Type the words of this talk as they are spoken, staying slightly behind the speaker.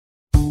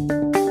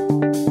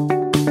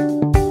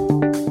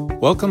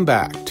Welcome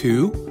back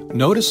to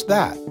Notice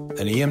That,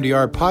 an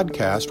EMDR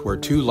podcast where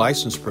two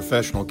licensed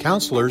professional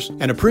counselors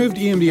and approved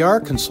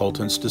EMDR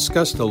consultants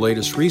discuss the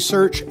latest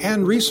research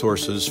and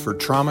resources for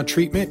trauma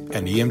treatment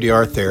and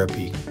EMDR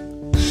therapy.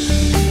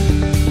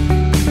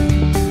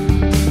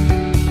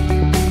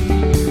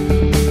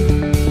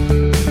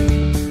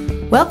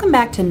 Welcome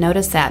back to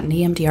Notice That, an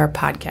EMDR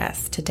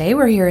podcast. Today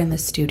we're here in the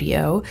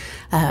studio,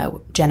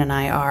 Jen and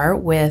I are,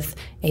 with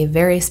a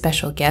very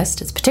special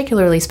guest. It's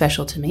particularly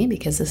special to me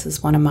because this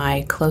is one of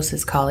my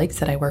closest colleagues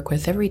that I work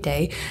with every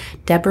day.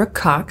 Deborah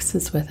Cox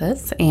is with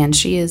us, and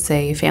she is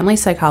a family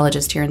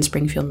psychologist here in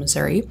Springfield,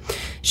 Missouri.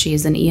 She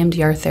is an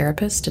EMDR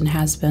therapist and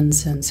has been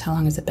since, how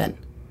long has it been?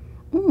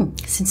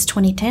 Since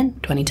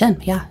 2010.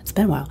 2010, yeah, it's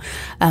been a while.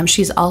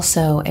 She's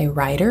also a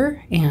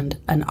writer and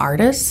an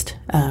artist.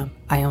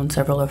 I own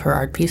several of her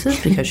art pieces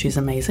because she's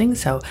amazing,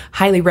 so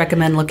highly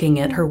recommend looking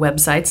at her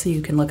website so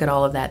you can look at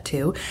all of that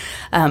too.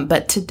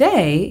 But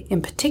today,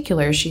 in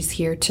particular, she's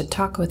here to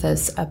talk with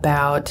us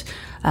about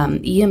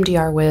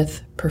EMDR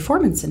with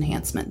performance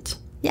enhancement.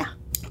 Yeah.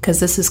 Because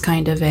this is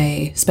kind of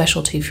a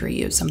specialty for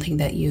you, something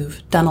that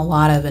you've done a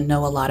lot of and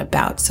know a lot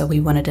about. So we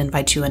wanted to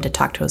invite you in to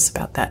talk to us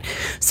about that.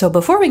 So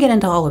before we get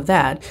into all of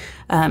that,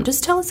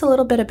 just tell us a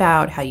little bit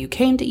about how you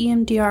came to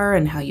EMDR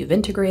and how you've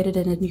integrated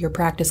it into your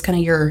practice, kind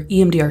of your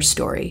EMDR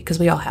story, because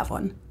we all have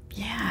one.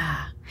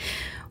 Yeah.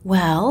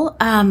 Well,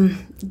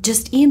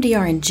 just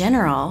EMDR in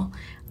general,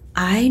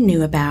 I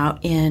knew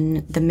about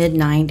in the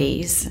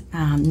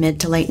mid-90s, mid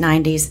to late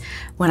 90s,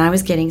 when I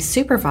was getting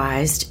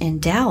supervised in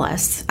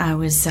Dallas. I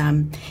was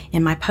in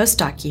my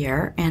postdoc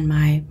year, and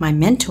my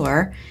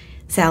mentor,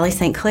 Sally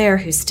St. Clair,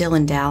 who's still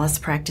in Dallas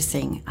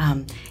practicing,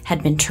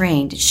 had been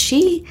trained.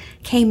 She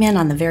came in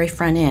on the very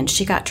front end.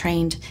 She got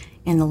trained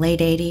in the late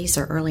 80s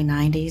or early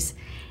 90s,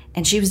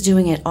 and she was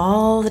doing it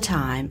all the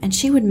time, and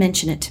she would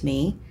mention it to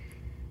me,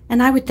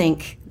 and I would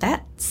think,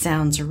 that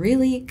sounds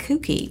really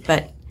kooky,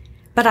 but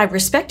I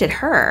respected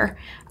her,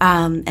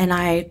 and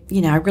I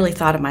really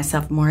thought of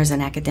myself more as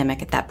an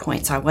academic at that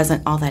point, so I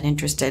wasn't all that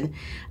interested.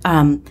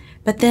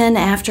 But then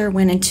after I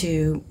went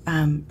into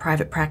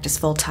private practice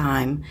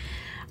full-time,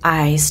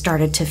 I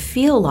started to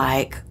feel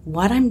like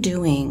what I'm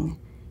doing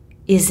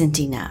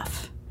isn't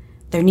enough.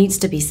 There needs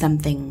to be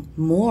something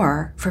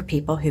more for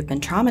people who've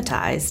been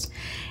traumatized.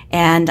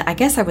 And I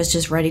guess I was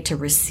just ready to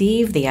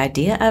receive the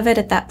idea of it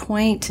at that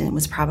point, and it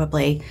was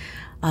probably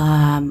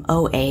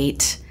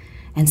 2008.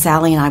 And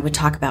Sally and I would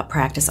talk about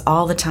practice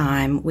all the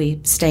time. We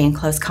stay in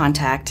close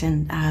contact.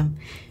 And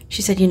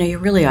she said, you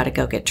really ought to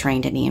go get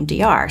trained in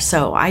EMDR.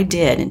 So I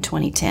did in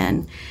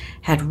 2010,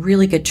 had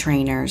really good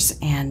trainers,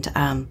 and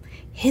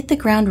hit the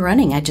ground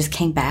running. I just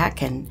came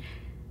back and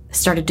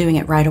started doing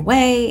it right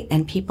away.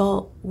 And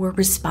people were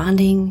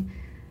responding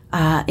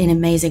in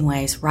amazing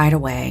ways right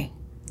away.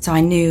 So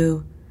I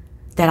knew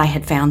that I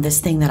had found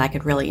this thing that I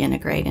could really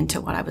integrate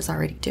into what I was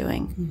already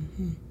doing.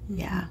 Mm-hmm.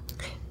 Yeah.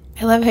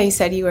 I love how you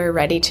said you were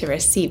ready to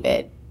receive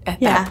it at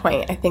that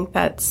point. I think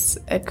that's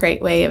a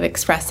great way of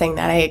expressing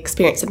that. I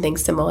experienced something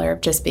similar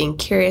of just being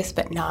curious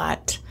but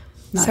not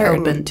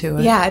certain. Open to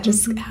it. Yeah,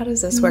 just how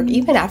does this work?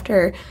 Even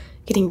after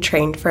getting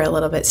trained for a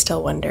little bit,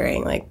 still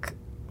wondering, like,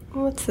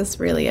 what's this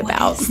really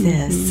about? What is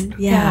this?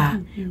 Mm-hmm. Yeah.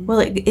 Mm-hmm. Well,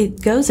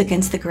 it goes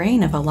against the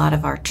grain of a lot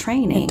of our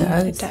training.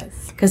 It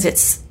does. Because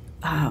it's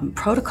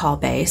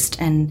protocol-based,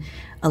 and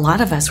a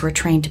lot of us were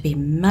trained to be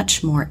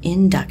much more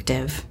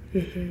inductive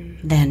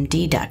than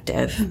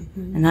deductive,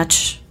 and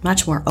much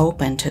more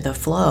open to the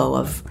flow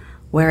of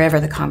wherever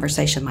the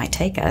conversation might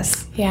take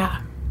us.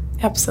 Yeah,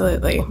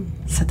 absolutely.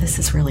 So this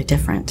is really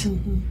different.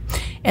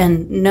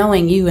 And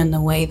knowing you in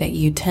the way that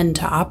you tend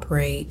to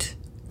operate,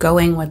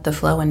 going with the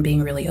flow and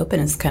being really open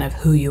is kind of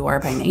who you are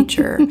by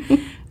nature,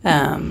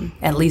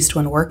 at least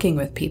when working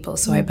with people.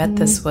 So I bet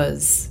this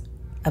was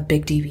a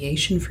big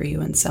deviation for you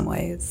in some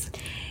ways.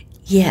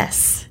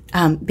 Yes,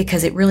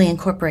 because it really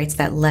incorporates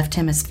that left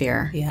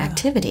hemisphere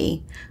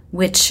activity,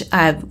 which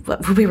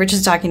we were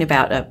just talking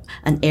about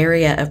an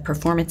area of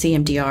performance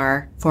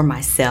EMDR for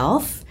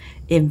myself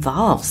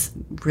involves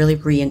really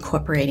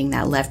reincorporating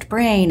that left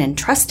brain and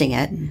trusting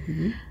it.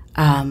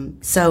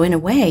 So in a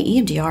way,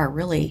 EMDR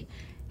really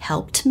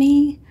helped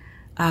me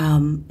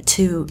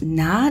to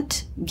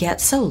not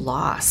get so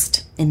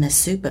lost in the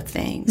soup of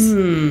things.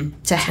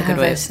 To have a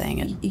good way of saying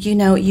it.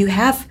 You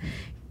have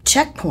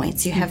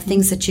checkpoints. You have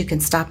things that you can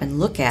stop and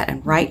look at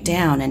and write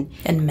down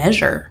and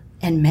measure.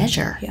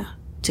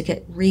 To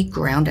get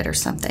re-grounded or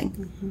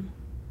something.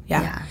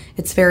 Yeah.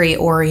 It's very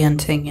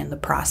orienting in the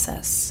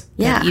process.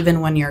 Yeah.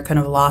 Even when you're kind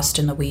of lost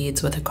in the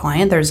weeds with a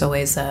client, there's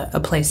always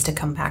a place to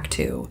come back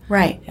to.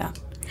 Right. Yeah.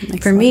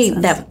 For me,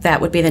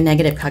 that would be the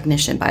negative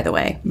cognition, by the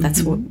way.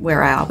 That's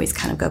where I always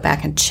kind of go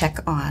back and check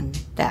on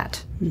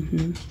that.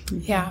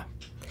 Yeah.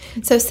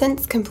 So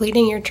since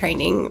completing your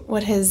training,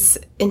 what has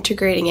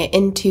integrating it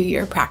into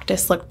your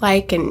practice looked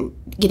like and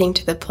getting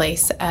to the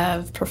place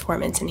of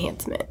performance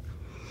enhancement?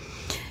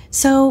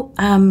 So,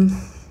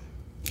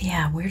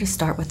 where to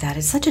start with that?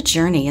 It's such a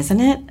journey, isn't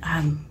it?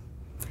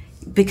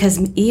 Because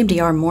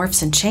EMDR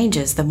morphs and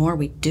changes the more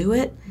we do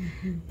it.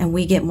 and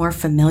we get more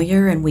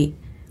familiar, and we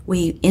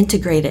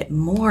integrate it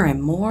more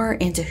and more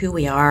into who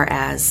we are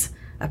as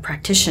a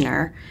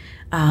practitioner.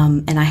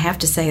 And I have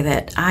to say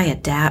that I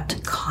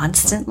adapt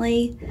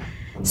constantly.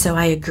 So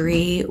I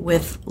agree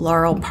with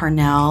Laurel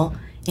Parnell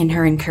in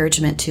her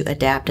encouragement to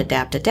adapt.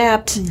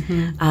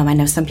 I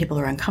know some people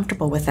are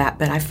uncomfortable with that,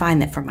 but I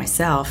find that for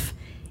myself,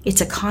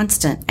 it's a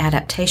constant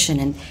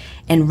adaptation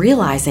and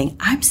realizing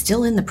I'm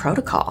still in the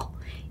protocol,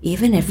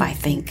 even if I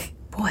think,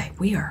 boy,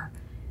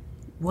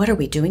 what are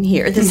we doing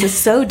here? This is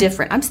so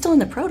different. I'm still in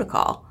the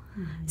protocol.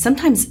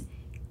 Sometimes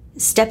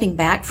stepping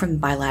back from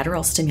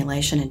bilateral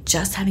stimulation and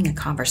just having a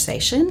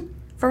conversation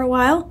for a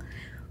while,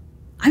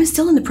 I'm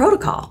still in the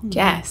protocol.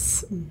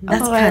 Yes.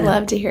 That's I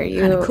love to hear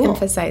you cool.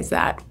 emphasize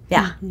that.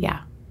 Yeah.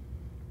 Yeah.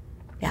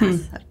 Yeah.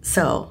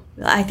 So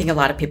I think a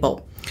lot of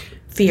people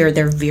fear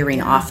they're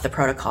veering off the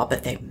protocol,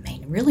 but they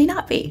may really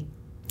not be.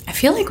 I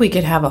feel like we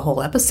could have a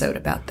whole episode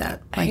about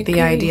that. Like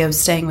the idea of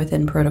staying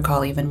within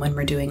protocol even when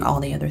we're doing all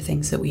the other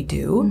things that we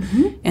do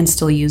and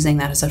still using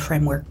that as a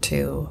framework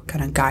to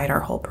kind of guide our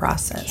whole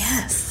process.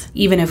 Yes.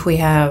 Even if we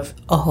have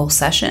a whole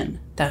session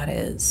that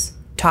is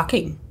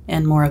talking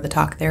and more of the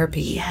talk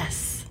therapy.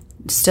 Yes.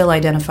 Still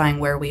identifying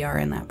where we are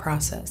in that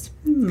process.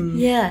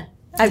 Yeah.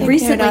 I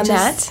recently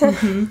just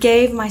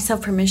gave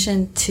myself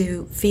permission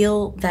to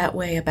feel that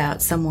way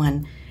about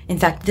someone. In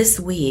fact, this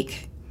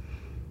week,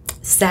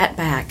 sat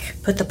back,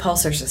 put the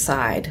pulsars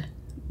aside,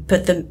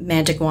 put the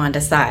magic wand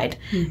aside,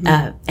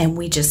 and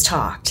we just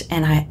talked.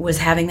 And I was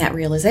having that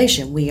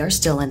realization, we are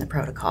still in the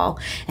protocol.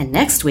 And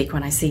next week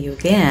when I see you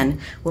again,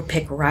 we'll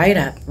pick right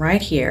up,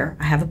 right here.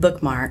 I have a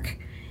bookmark,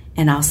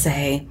 and I'll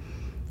say,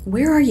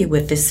 where are you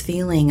with this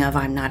feeling of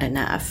I'm not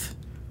enough?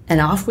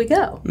 And off we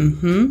go.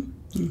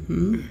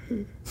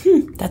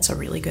 That's a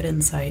really good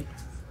insight.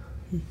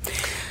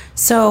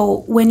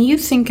 So when you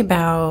think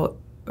about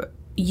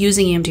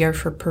using EMDR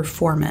for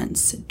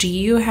performance, do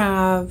you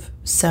have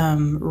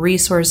some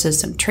resources,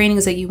 some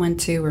trainings that you went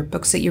to, or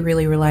books that you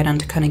really relied on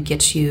to kind of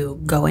get you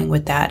going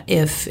with that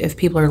if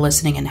people are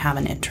listening and have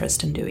an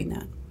interest in doing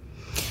that?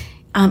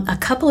 A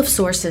couple of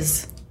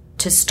sources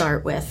to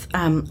start with.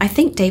 I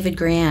think David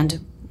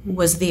Grand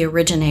was the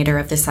originator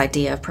of this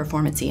idea of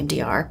performance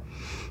EMDR.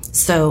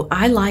 So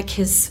I like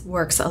his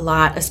works a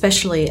lot,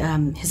 especially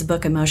his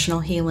book, Emotional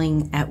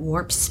Healing at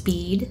Warp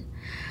Speed.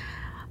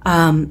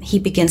 He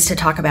begins to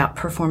talk about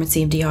performance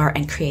EMDR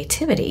and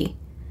creativity,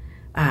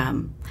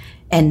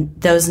 and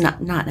those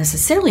not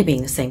necessarily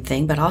being the same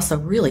thing, but also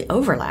really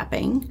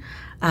overlapping.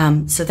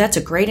 So that's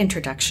a great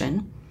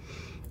introduction.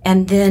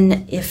 And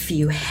then if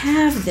you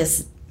have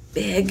this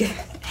big,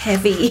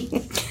 heavy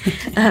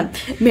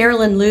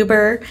Marilyn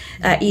Luber,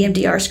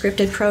 EMDR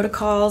scripted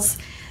protocols,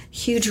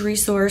 huge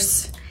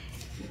resource.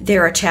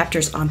 There are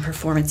chapters on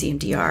performance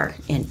EMDR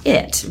in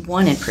it.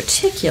 One in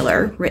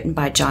particular, written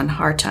by John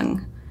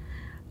Hartung.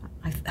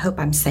 I hope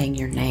I'm saying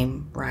your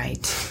name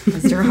right,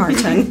 Mr.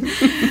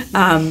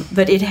 Hartung.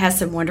 But it has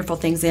some wonderful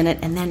things in it.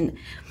 And then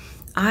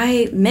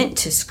I meant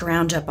to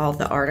scrounge up all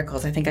the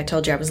articles. I think I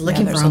told you I was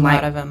looking for all my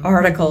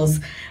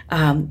articles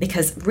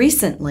because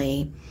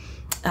recently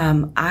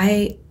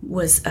I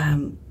was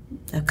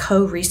a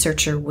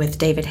co-researcher with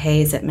David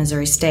Hayes at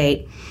Missouri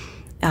State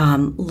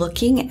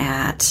looking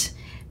at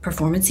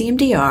performance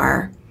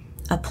EMDR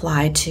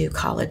applied to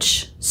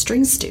college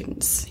string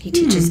students. He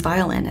teaches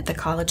violin at the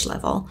college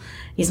level.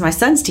 He's my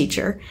son's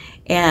teacher,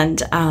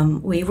 and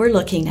we were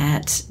looking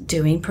at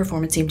doing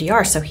performance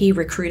EMDR. So he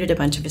recruited a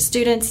bunch of his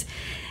students,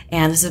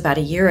 and this is about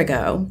a year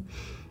ago,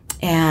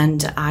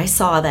 and I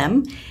saw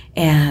them,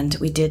 and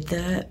we did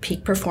the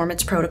peak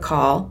performance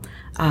protocol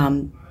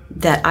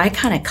that I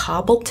kind of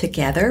cobbled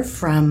together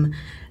from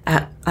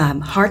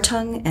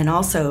Hartung and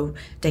also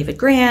David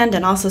Grand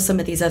and also some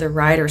of these other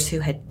writers who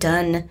had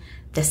done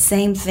the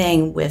same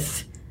thing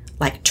with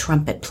like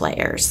trumpet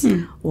players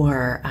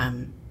or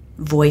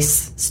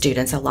voice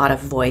students, a lot of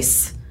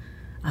voice.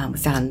 We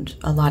found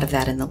a lot of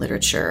that in the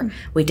literature.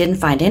 We didn't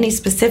find any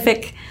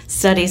specific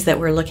studies that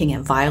were looking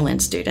at violin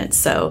students,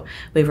 so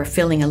we were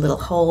filling a little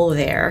hole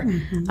there.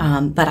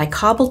 But I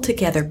cobbled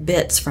together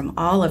bits from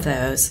all of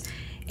those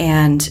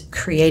and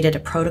created a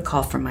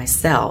protocol for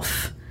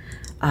myself.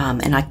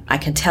 And I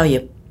can tell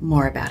you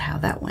more about how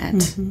that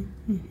went.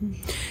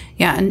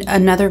 Yeah, and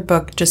another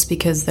book, just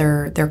because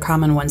they're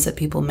common ones that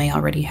people may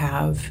already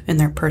have in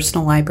their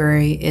personal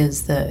library,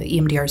 is the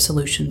EMDR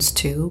Solutions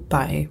 2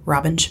 by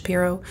Robin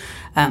Shapiro.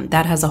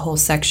 That has a whole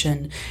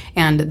section,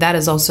 and that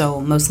is also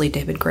mostly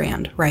David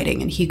Grand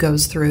writing, and he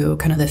goes through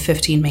kind of the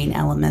 15 main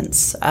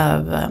elements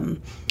of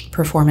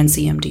performance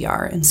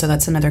EMDR, and so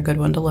that's another good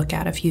one to look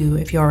at if you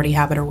already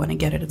have it or want to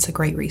get it. It's a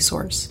great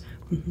resource.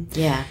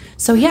 Yeah.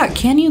 So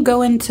can you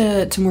go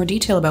into more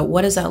detail about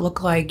what does that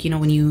look like,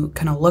 when you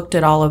kind of looked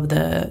at all of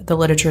the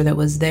literature that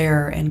was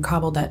there and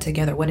cobbled that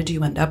together? What did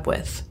you end up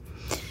with?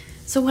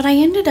 So what I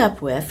ended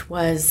up with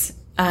was,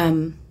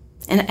 and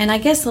I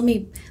guess let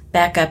me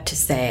back up to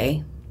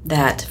say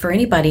that for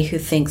anybody who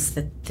thinks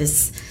that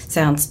this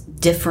sounds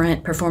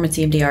different, performance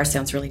EMDR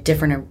sounds really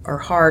different or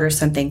hard or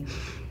something,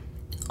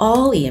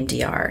 all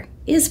EMDR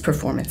is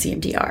performance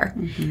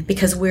EMDR,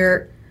 because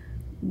we're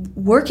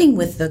working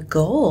with the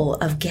goal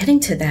of getting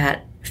to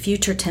that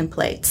future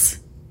templates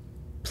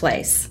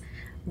place.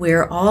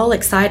 We're all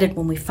excited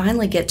when we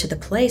finally get to the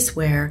place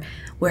where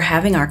we're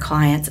having our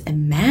clients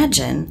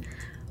imagine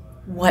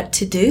what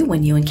to do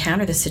when you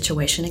encounter the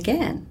situation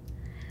again.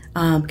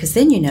 Because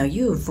then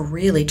you've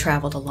really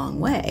traveled a long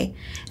way.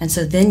 And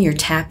so then you're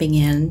tapping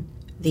in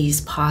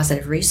these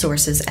positive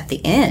resources at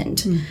the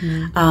end.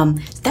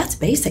 That's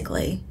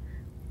basically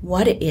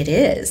what it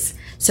is.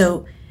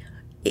 So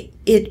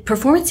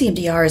performance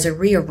EMDR is a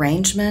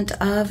rearrangement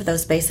of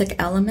those basic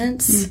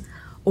elements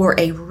or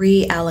a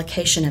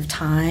reallocation of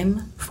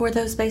time for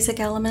those basic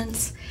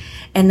elements.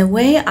 And the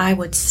way I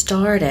would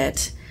start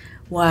it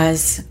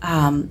was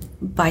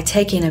by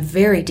taking a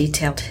very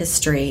detailed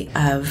history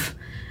of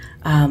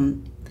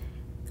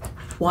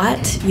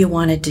what you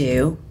want to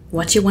do,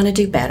 what you want to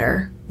do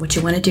better, what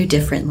you want to do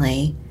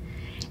differently,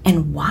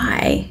 and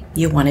why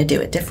you want to do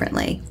it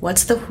differently.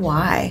 What's the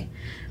why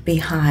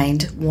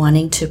behind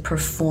wanting to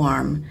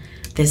perform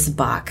this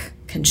Bach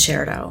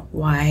concerto?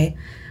 Why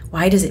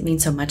does it mean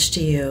so much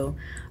to you?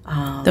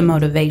 The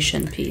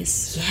motivation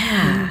piece.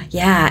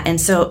 Yeah.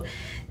 And so,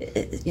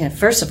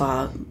 first of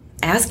all,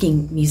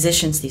 asking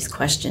musicians these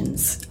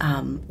questions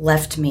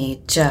left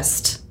me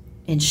just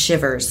in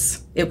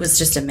shivers. It was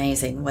just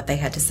amazing what they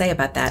had to say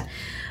about that.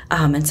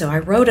 And so I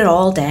wrote it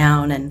all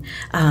down, and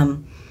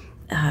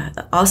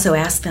also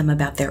asked them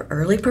about their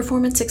early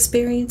performance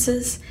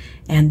experiences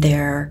and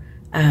their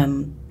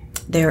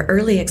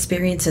early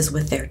experiences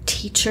with their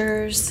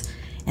teachers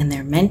and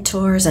their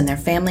mentors and their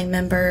family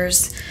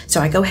members.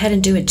 So I go ahead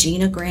and do a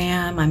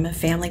genogram. I'm a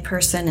family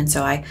person, and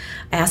so I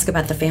ask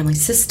about the family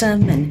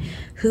system and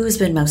who's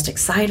been most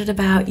excited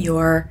about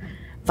your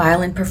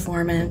violin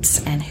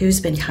performance and who's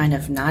been kind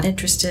of not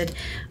interested.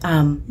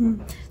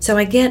 So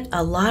I get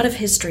a lot of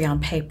history on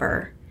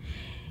paper,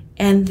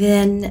 and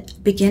then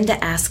begin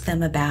to ask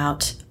them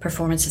about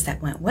performances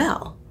that went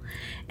well.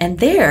 And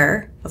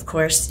there, of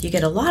course, you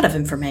get a lot of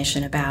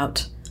information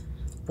about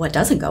what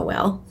doesn't go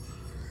well.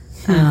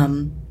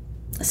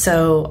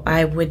 So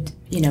I would,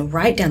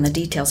 write down the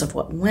details of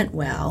what went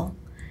well,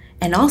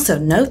 and also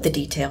note the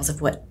details of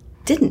what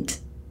didn't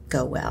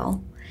go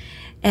well.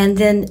 And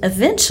then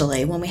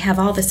eventually, when we have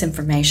all this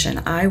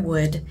information, I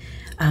would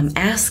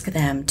ask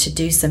them to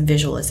do some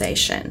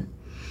visualization.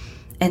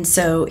 And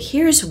so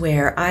here's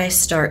where I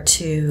start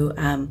to,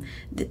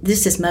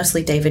 this is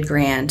mostly David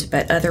Grand,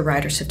 but other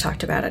writers have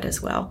talked about it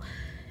as well,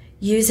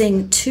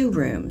 using 2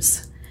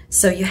 rooms.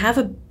 So you have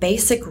a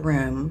basic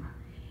room,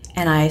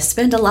 and I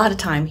spend a lot of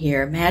time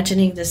here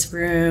imagining this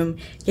room,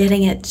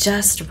 getting it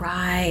just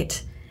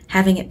right,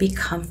 having it be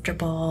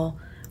comfortable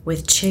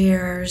with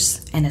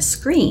chairs and a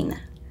screen.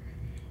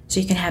 So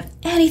you can have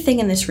anything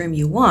in this room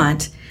you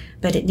want,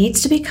 but it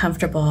needs to be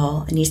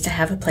comfortable. It needs to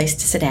have a place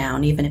to sit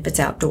down, even if it's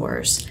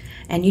outdoors.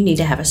 And you need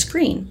to have a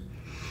screen.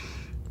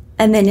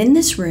 And then in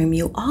this room,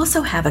 you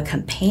also have a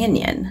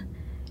companion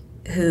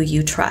who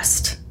you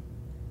trust,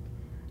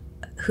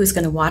 who's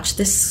going to watch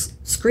this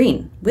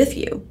screen with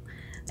you.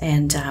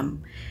 And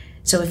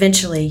so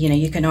eventually,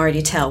 you can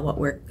already tell what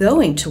we're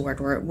going toward.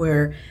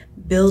 We're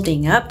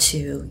building up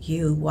to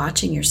you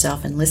watching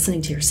yourself and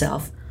listening to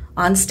yourself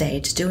on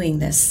stage doing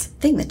this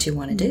thing that you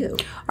want to do.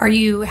 Are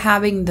you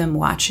having them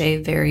watch a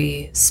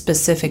very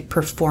specific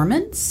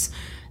performance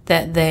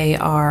that they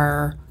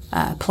are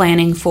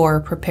planning for,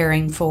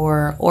 preparing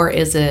for, or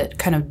is it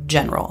kind of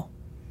general?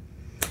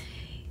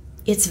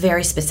 It's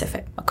very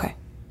specific. Okay.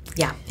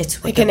 Yeah,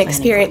 it's like an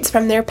experience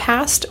from their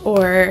past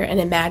or an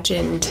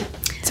imagined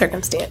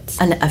circumstance.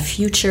 A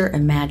future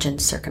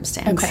imagined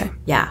circumstance. Okay.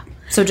 Yeah.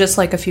 So just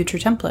like a future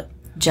template.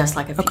 Just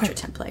like a future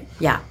template.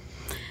 Yeah.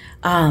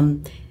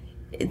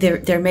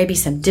 There may be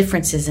some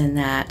differences in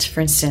that.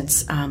 For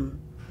instance, I'm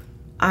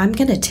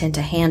going to tend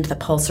to hand the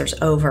pulsars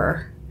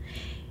over,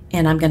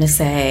 and I'm going to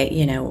say,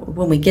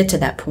 when we get to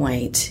that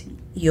point,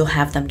 you'll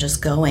have them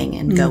just going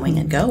and going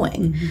and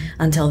going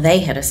until they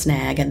hit a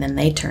snag, and then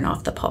they turn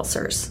off the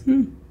pulsars.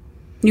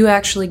 You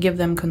actually give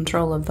them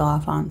control of the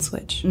off-on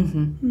switch.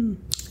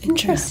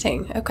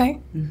 Interesting. Yeah. Okay.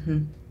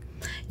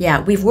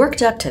 Yeah, we've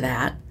worked up to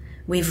that.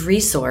 We've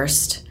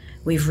resourced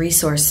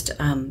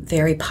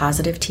very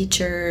positive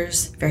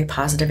teachers, very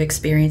positive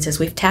experiences.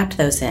 We've tapped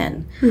those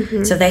in.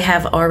 So they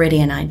have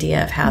already an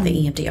idea of how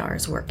the EMDR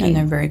is working. And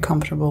they're very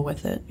comfortable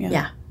with it.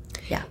 Yeah.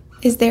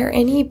 Is there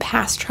any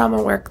past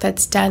trauma work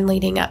that's done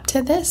leading up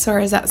to this,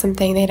 or is that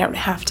something they don't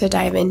have to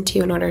dive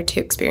into in order to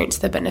experience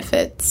the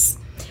benefits?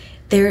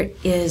 There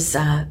is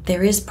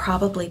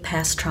probably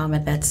past trauma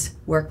that's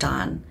worked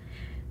on,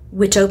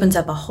 which opens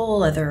up a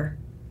whole other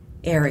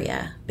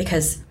area,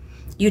 because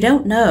you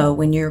don't know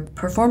when your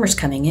performer's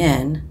coming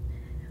in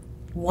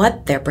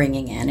what they're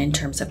bringing in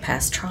terms of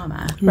past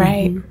trauma.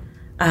 Right.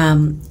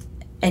 And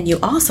you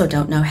also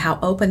don't know how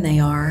open they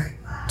are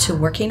to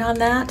working on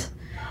that.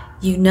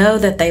 You know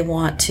that they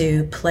want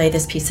to play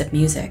this piece of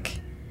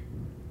music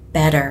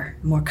better,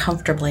 more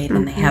comfortably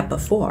than they have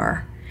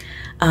before.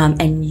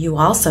 And you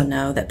also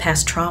know that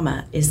past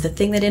trauma is the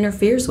thing that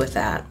interferes with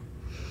that.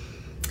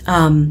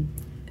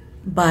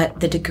 But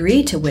the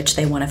degree to which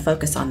they want to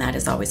focus on that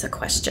is always a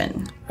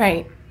question.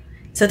 Right.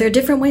 So there are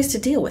different ways to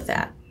deal with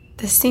that.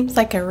 This seems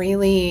like a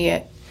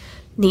really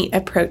neat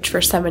approach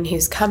for someone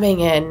who's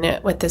coming in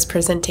with this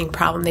presenting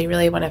problem they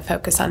really want to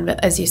focus on.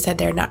 But as you said,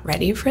 they're not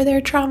ready for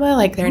their trauma.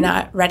 Like they're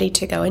not ready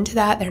to go into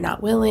that. They're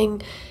not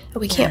willing.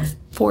 We can't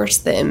force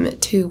them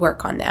to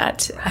work on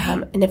that.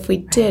 Right. And if we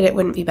did, it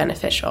wouldn't be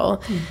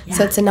beneficial. Yeah.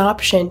 So it's an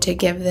option to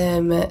give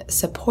them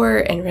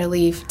support and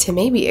relief to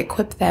maybe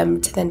equip them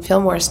to then feel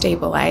more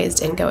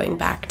stabilized and going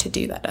back to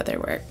do that other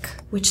work.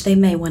 Which they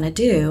may want to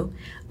do.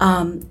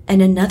 And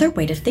another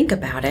way to think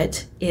about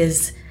it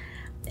is,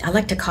 I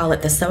like to call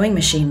it the sewing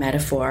machine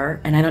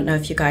metaphor. And I don't know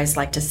if you guys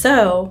like to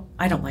sew.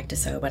 I don't like to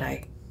sew, but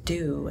I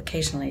do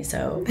occasionally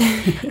sew.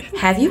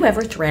 Have you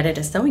ever threaded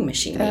a sewing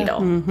machine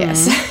needle?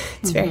 Yes.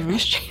 It's very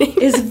frustrating.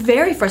 It's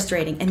very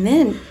frustrating. And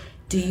then,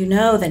 do you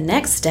know the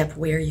next step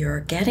where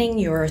you're getting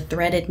your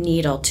threaded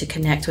needle to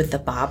connect with the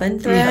bobbin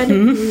thread?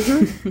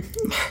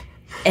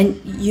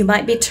 And you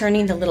might be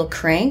turning the little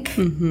crank,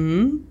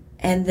 and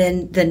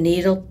then the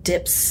needle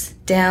dips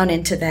down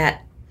into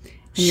that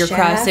and you're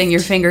shaft. crossing your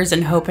fingers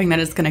and hoping that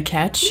it's going to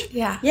catch.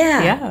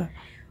 Yeah.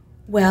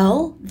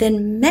 Well,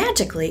 then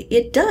magically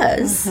it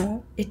does.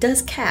 It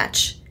does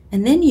catch.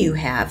 And then you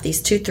have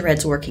these two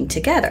threads working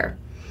together.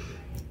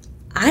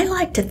 I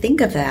like to think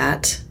of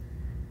that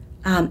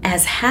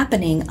as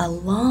happening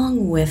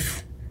along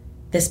with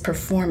this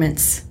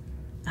performance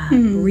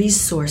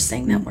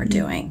resourcing that we're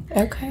doing.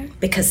 Okay.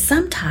 Because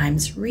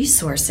sometimes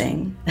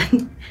resourcing,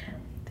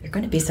 there are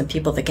going to be some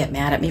people that get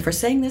mad at me for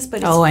saying this,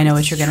 but I know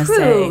what you're going to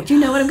say. Do you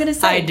know what I'm going to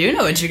say? I do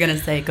know what you're going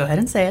to say. Go ahead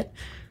and say it.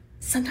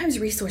 Sometimes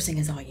resourcing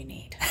is all you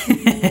need.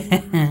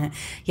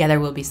 Yeah, there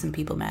will be some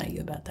people mad at you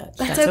about that.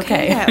 That's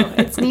okay. Though.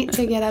 It's neat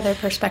to get other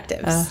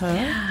perspectives.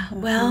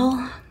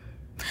 Well,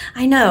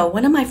 I know.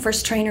 One of my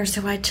first trainers,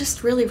 who I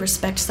just really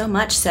respect so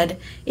much, said,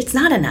 it's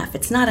not enough,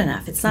 it's not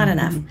enough, it's not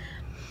enough.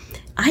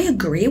 I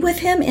agree with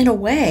him in a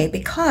way,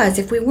 because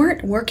if we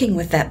weren't working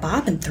with that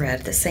bobbin thread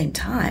at the same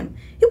time,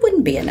 it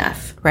wouldn't be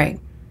enough. Right.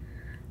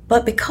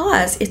 But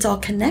because it's all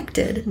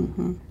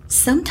connected,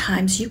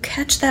 sometimes you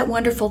catch that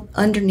wonderful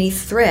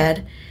underneath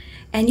thread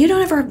and you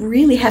don't ever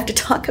really have to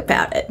talk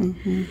about it.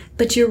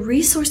 But you're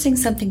resourcing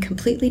something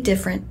completely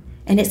different,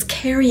 and it's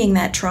carrying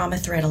that trauma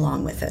thread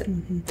along with it.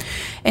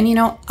 And you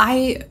know,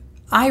 I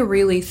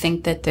really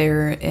think that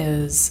there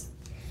is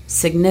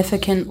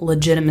significant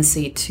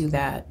legitimacy to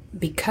that,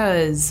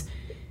 because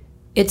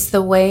it's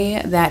the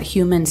way that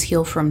humans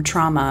heal from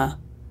trauma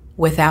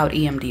without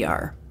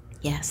EMDR.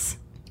 Yes.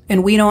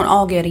 And we don't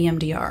all get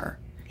EMDR.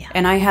 Yeah.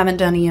 And I haven't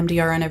done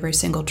EMDR on every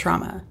single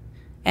trauma.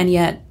 And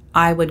yet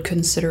I would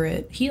consider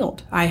it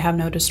healed. I have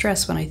no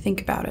distress when I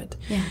think about it.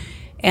 Yeah.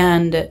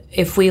 And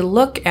if we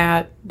look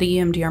at the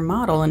EMDR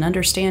model and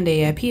understand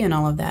AIP and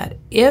all of that,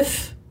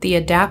 if the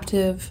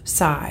adaptive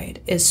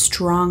side is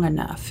strong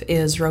enough,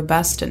 is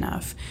robust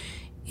enough,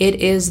 it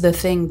is the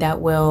thing that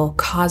will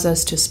cause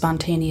us to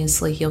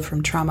spontaneously heal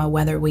from trauma,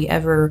 whether we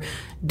ever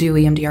do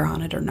EMDR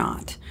on it or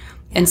not.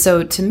 And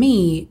so to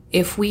me,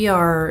 if we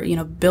are,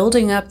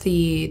 building up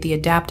the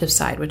adaptive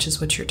side, which is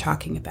what you're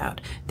talking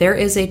about, there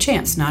is a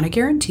chance, not a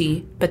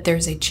guarantee, but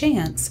there's a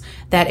chance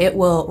that it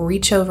will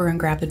reach over and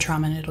grab the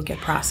trauma and it'll get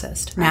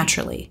processed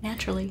naturally.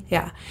 Naturally.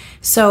 Yeah.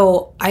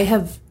 So I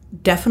have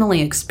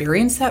definitely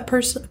experienced that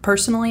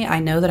personally. I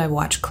know that I've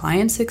watched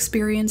clients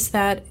experience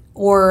that,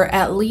 or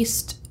at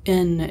least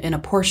in a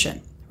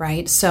portion.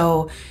 Right?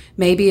 So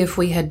maybe if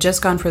we had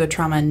just gone for the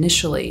trauma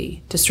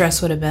initially, distress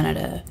would have been at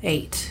a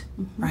 8,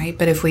 right?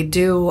 But if we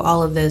do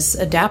all of this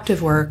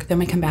adaptive work, then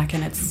we come back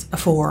and it's a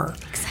 4.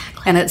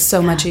 Exactly. And it's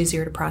so much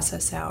easier to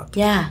process out.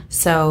 Yeah.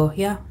 So,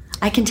 yeah.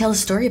 I can tell a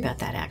story about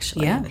that,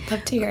 actually. Yeah. I'd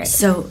love to hear it.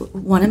 So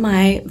one of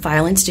my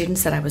violin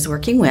students that I was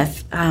working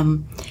with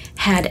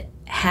had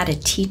a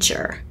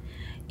teacher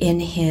in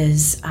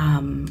his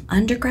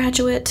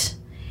undergraduate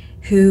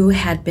who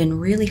had been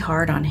really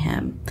hard on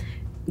him.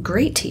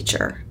 Great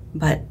teacher,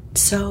 but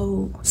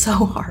so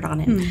hard on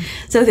him,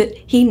 so that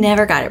he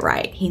never got it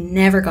right. He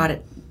never got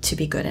it to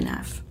be good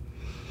enough.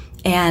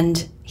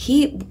 And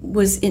he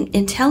was,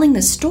 in telling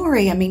the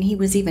story, I mean, he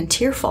was even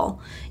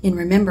tearful in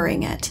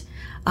remembering it.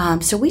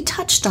 So we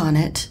touched on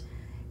it,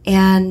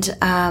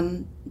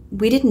 and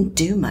we didn't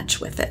do much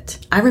with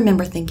it. I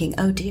remember thinking,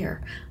 oh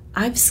dear,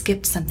 I've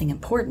skipped something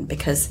important,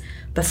 because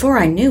before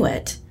I knew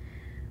it,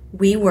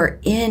 we were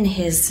in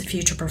his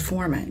future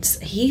performance.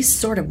 He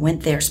sort of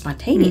went there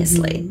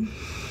spontaneously.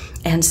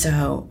 And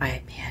so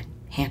I had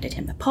handed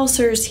him the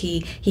pulsars.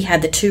 He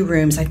had the 2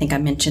 rooms, I think I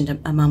mentioned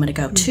a moment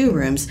ago, 2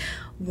 rooms.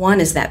 One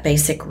is that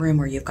basic room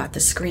where you've got the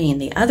screen.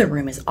 The other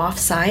room is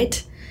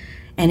off-site,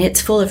 and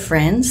it's full of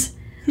friends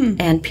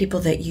and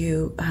people that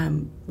you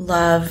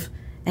love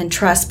and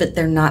trust, but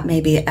they're not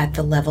maybe at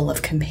the level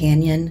of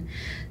companion.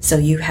 So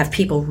you have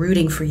people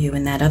rooting for you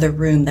in that other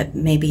room that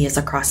maybe is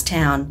across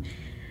town,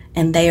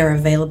 and they are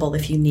available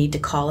if you need to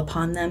call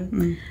upon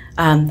them.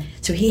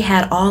 So he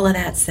had all of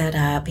that set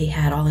up. He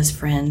had all his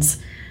friends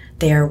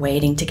there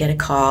waiting to get a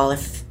call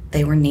if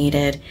they were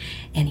needed.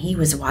 And he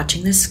was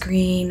watching the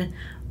screen,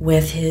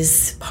 with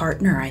his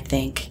partner, I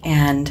think,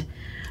 and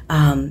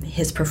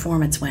his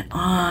performance went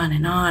on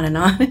and on and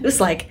on. It was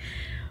like,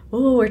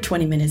 oh, we're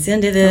 20 minutes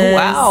into this. Oh,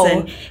 wow.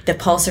 And the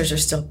pulsars are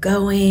still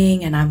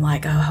going. And I'm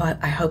like, oh,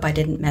 I hope I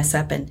didn't mess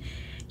up and,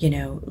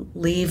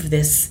 leave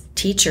this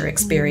teacher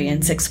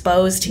experience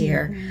exposed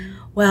here.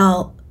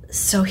 Well,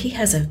 so he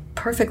has a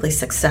perfectly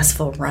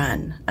successful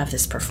run of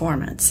this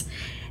performance.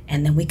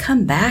 And then we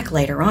come back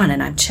later on,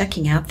 and I'm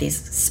checking out these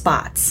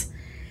spots.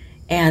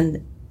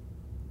 And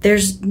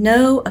there's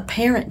no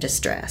apparent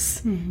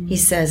distress. He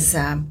says,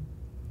 I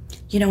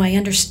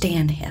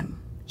understand him.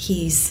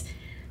 He's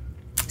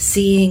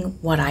seeing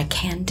what I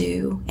can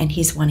do, and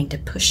he's wanting to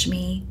push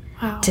me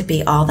to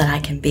be all that I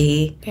can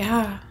be.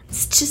 Yeah.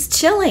 It's just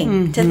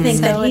chilling to think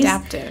that he's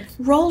adaptive.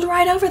 Rolled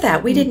right over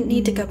that. We didn't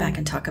need to go back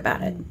and talk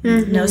about it.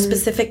 No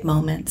specific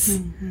moments.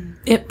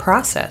 It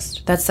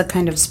processed. That's the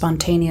kind of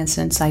spontaneous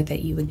insight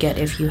that you would get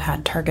if you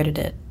had targeted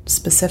it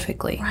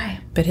specifically. Right.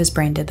 But his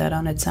brain did that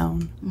on its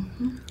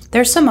own.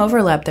 There's some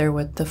overlap there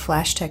with the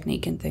flash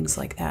technique and things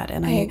like that.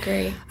 And I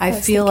agree. I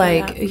feel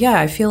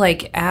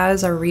like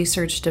as our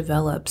research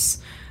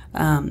develops,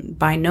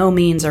 by no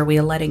means are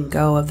we letting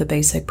go of the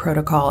basic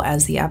protocol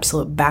as the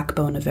absolute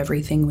backbone of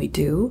everything we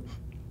do.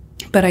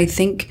 But I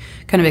think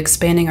kind of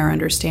expanding our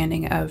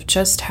understanding of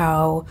just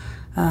how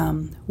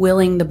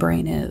willing the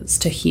brain is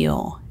to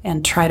heal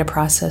and try to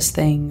process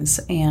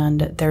things.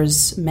 And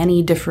there's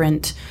many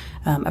different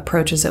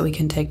approaches that we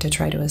can take to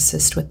try to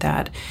assist with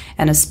that.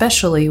 And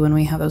especially when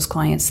we have those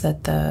clients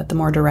that the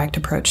more direct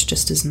approach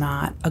just is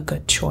not a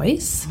good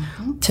choice,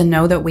 to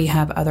know that we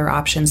have other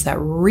options that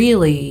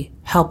really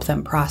help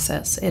them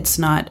process. It's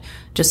not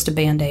just a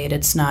Band-Aid.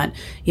 It's not,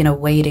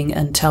 waiting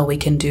until we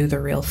can do the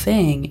real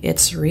thing.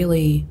 It's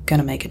really going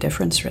to make a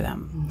difference for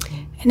them.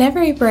 And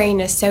every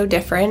brain is so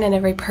different, and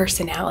every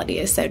personality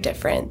is so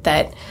different,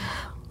 that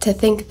to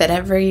think that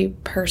every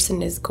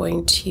person is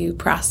going to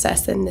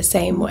process in the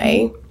same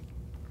way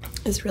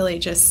is really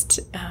just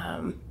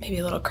maybe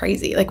a little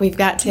crazy. Like, we've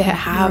got to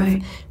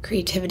have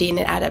creativity and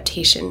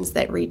adaptations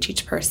that reach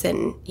each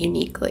person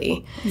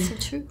uniquely. So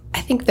true.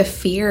 I think the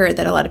fear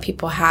that a lot of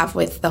people have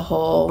with the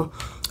whole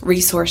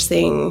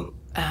resourcing,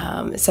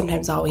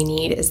 sometimes all we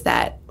need is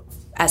that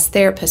as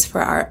therapists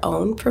for our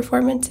own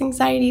performance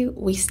anxiety,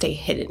 we stay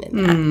hidden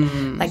in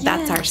that. Like,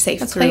 that's our safe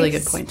place. That's a really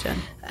good point, Jen.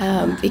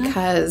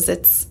 Because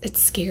it's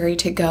scary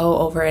to go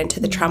over into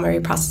the trauma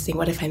reprocessing.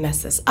 What if I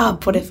mess this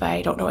up? What if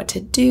I don't know what to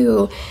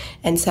do?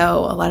 And so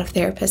a lot of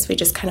therapists, we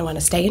just kind of want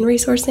to stay in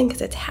resourcing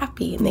because it's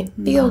happy and they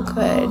feel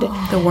good.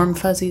 The warm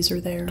fuzzies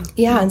are there.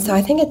 Yeah, and so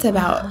I think it's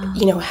about,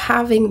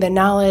 having the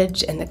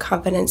knowledge and the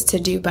confidence to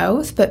do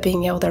both, but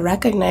being able to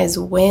recognize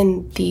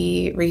when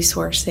the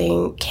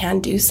resourcing can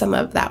do some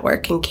of that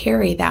work and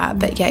carry that,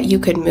 but yet you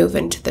could move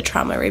into the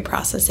trauma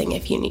reprocessing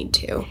if you need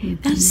to.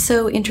 That's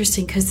so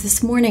interesting, because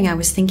this morning I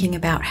was thinking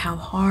about how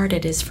hard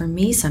it is for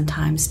me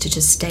sometimes to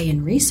just stay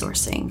in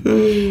resourcing,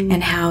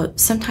 and how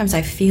sometimes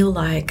I feel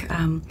like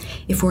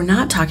if we're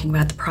not talking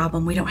about the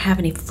problem, we don't have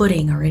any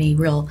footing or any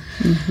real,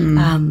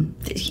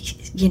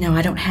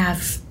 I don't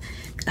have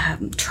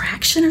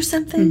traction or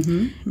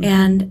something.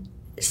 And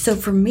so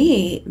for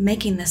me,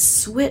 making the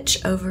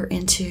switch over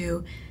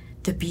into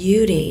the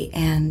beauty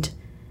and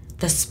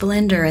the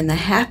splendor and the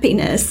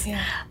happiness,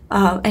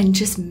 and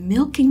just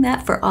milking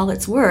that for all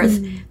it's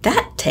worth,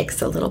 that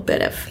takes a little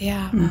bit of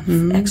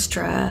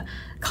extra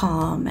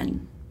calm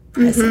and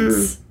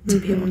presence to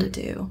be able to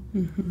do.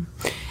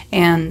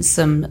 And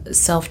some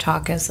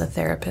self-talk as a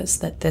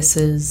therapist that this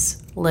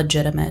is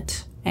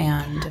legitimate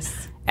and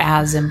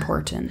as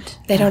important.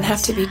 They don't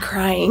have to be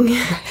crying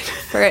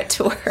for it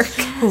to work.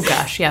 Oh,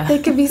 gosh, yeah. They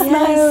could be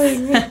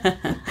smiling.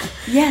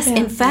 Yes,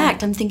 in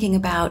fact, I'm thinking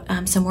about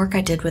some work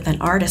I did with an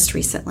artist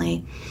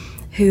recently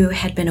who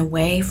had been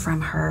away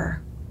from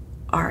her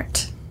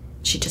art.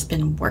 She'd just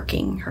been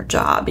working her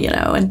job,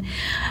 and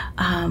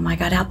I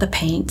got out the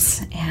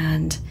paints,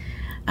 and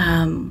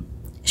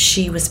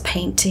she was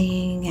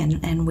painting,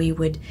 and we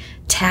would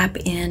tap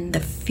in the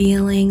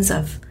feelings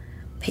of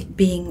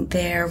being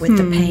there with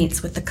the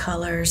paints, with the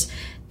colors,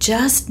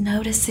 just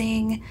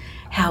noticing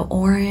how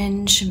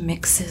orange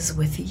mixes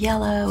with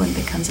yellow and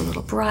becomes a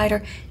little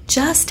brighter,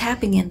 just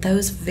tapping in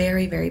those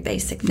very, very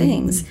basic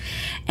things.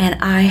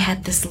 And I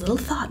had this little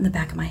thought in the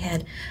back of my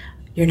head,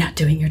 you're not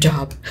doing your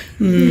job.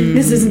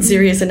 This isn't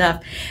serious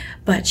enough.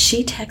 But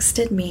she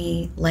texted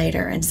me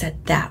later and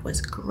said, that was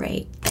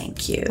great,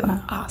 thank you.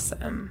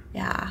 Awesome.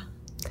 Yeah.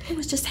 I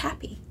was just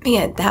happy.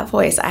 Man, that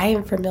voice, I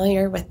am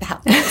familiar with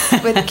that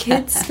voice, with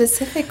kids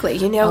specifically.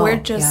 We're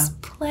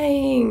just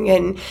playing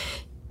and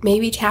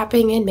maybe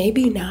tapping in,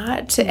 maybe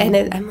not. And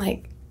I'm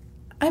like,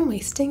 I'm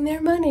wasting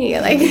their money.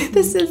 Like,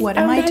 this is what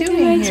am I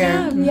doing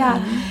here?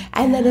 Yeah.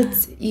 And then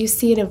you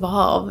see it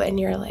evolve, and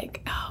you're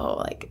like,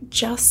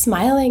 just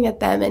smiling at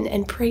them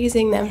and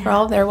praising them for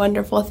all their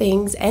wonderful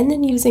things, and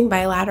then using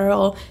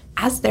bilateral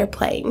as they're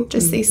playing,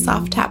 just these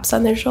soft taps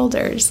on their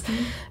shoulders.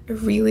 It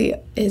really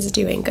is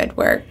doing good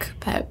work.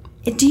 But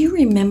do you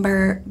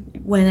remember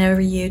whenever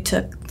you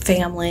took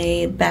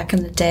family back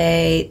in the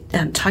day,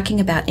 talking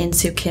about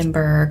Insoo Kim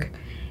Berg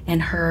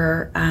and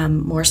her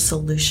more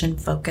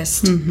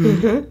solution-focused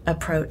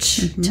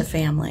approach to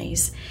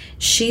families,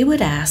 she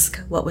would ask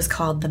what was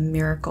called the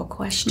miracle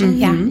question.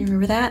 Yeah. You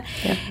remember that?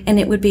 Yeah. And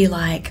it would be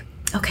like,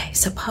 okay,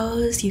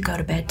 suppose you go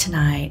to bed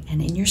tonight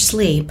and in your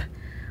sleep,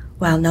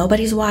 while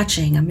nobody's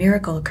watching, a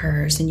miracle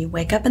occurs and you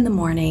wake up in the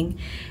morning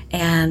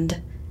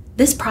and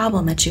this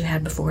problem that you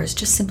had before is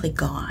just simply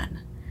gone.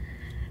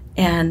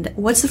 And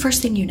what's the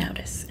first thing you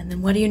notice? And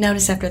then what do you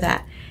notice after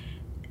that?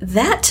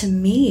 That to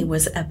me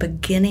was a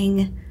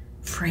beginning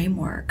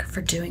framework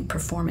for doing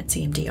performance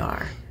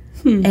EMDR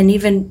and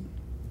even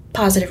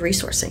positive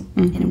resourcing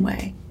in a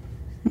way.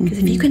 Because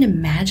if you can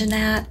imagine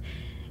that,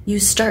 you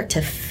start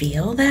to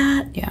feel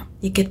that. Yeah.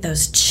 You get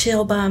those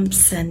chill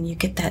bumps and you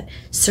get that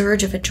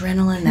surge of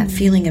adrenaline, that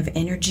feeling of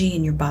energy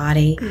in your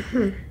body,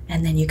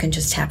 and then you can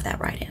just tap that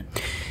right in.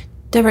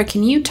 Deborah,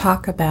 can you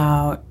talk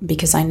about,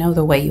 because I know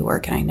the way you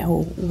work and I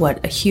know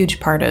what a huge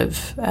part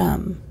of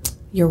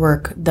your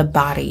work, the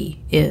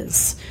body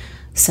is,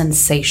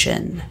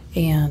 sensation,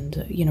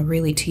 and,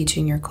 really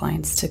teaching your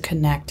clients to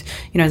connect.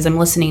 As I'm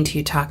listening to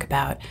you talk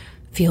about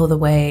feel the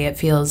way it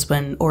feels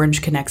when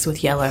orange connects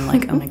with yellow, I'm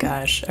like, oh my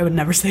gosh, I would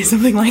never say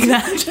something like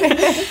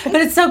that. But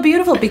it's so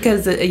beautiful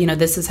because,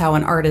 this is how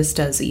an artist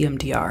does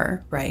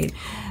EMDR, right?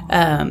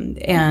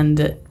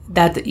 And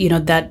that,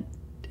 that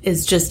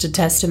is just a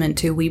testament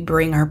to, we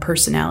bring our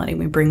personality,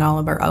 we bring all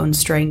of our own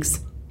strengths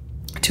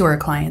to our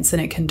clients,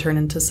 and it can turn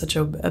into such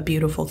a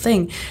beautiful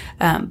thing.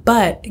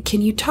 But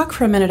can you talk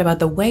for a minute about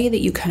the way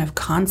that you kind of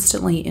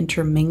constantly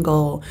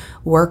intermingle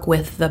work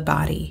with the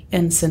body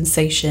and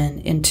sensation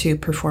into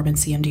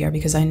performance EMDR?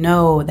 Because I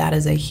know that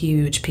is a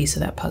huge piece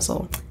of that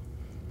puzzle.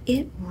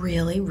 It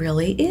really,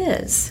 really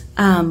is.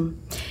 And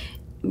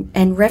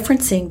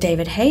referencing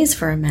David Hayes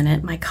for a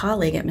minute, my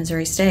colleague at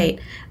Missouri State,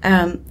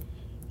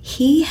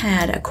 he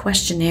had a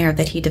questionnaire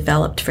that he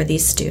developed for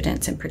these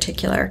students in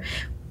particular,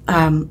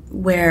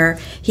 where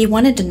he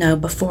wanted to know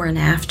before and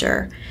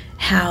after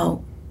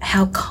how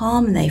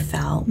calm they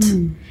felt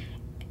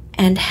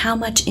and how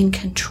much in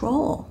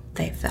control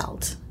they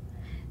felt.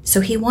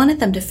 So he wanted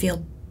them to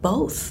feel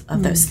both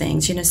of those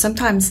things.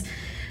 Sometimes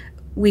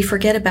we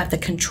forget about the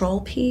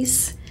control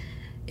piece.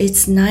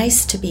 It's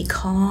nice to be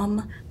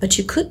calm, but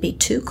you could be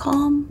too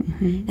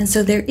calm. And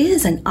so there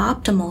is an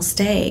optimal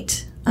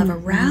state of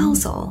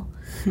arousal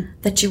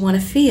that you want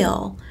to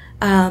feel.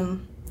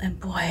 And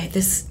boy,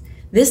 this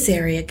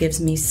area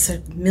gives me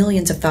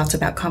millions of thoughts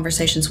about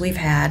conversations we've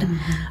had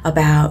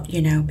about,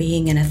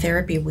 being in a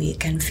therapy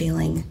week and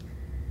feeling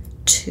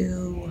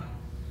too,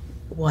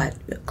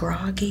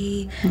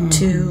 groggy,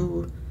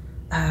 too...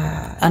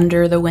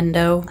 under the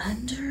window.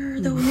 Under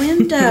the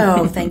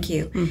window, thank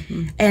you.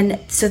 And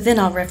so then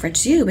I'll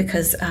reference you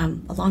because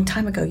a long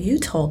time ago you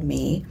told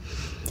me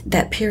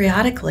that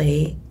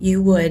periodically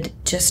you would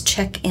just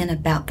check in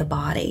about the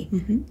body,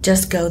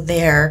 just go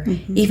there,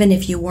 even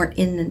if you weren't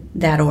in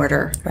that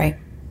order. Right.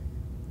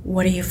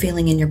 What are you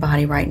feeling in your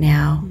body right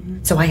now?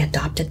 So I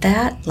adopted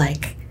that.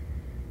 Like,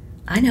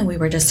 I know we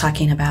were just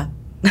talking about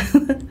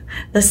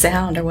the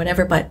sound or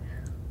whatever, but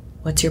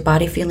what's your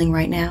body feeling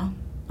right now?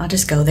 I'll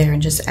just go there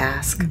and just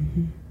ask.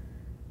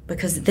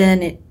 Because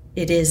then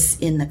it is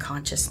in the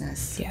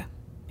consciousness. Yeah.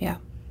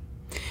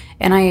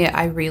 And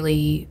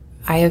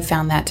I have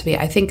found that to be,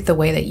 I think the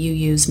way that you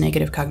use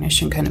negative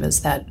cognition kind of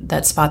is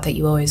that spot that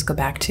you always go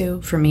back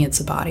to. For me, it's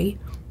the body.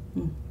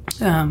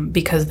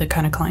 Because the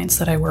kind of clients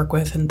that I work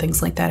with and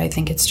things like that, I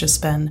think it's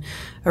just been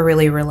a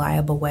really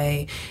reliable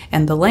way.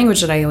 And the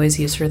language that I always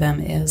use for them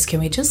is, can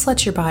we just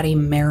let your body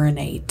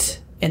marinate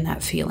in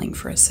that feeling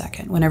for a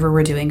second whenever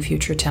we're doing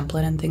future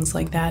template and things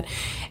like that?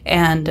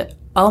 And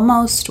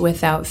almost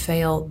without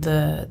fail,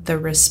 the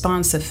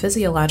response, the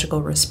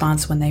physiological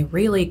response when they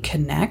really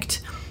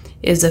connect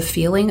is a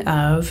feeling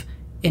of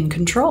in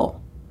control,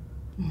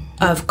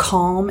 of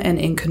calm and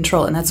in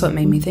control. And that's what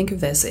made me think of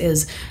this,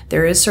 is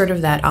there is sort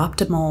of that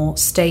optimal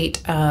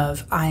state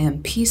of I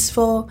am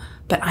peaceful,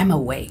 but I'm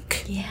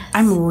awake. Yes.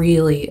 I'm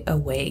really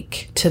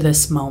awake to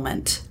this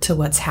moment, to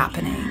what's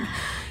happening.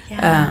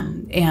 Yeah.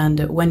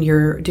 And when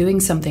you're doing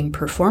something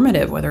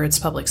performative, whether it's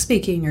public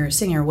speaking or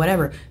singing or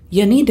whatever,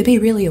 you need to be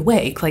really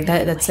awake. Like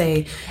that's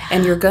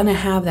and you're going to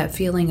have that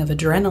feeling of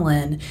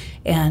adrenaline,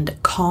 and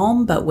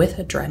calm, but with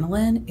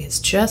adrenaline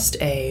is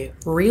just a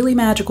really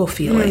magical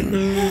feeling.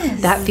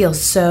 That feels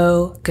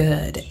so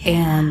good.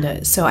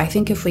 And so I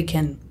think if we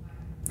can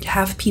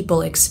have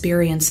people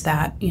experience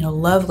that,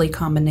 lovely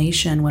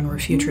combination when we're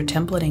future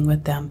templating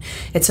with them,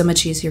 it's so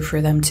much easier for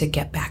them to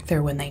get back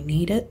there when they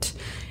need it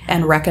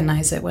and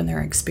recognize it when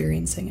they're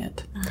experiencing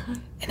it.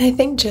 And I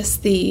think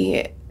just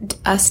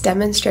us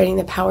demonstrating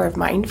the power of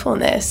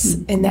mindfulness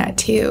in that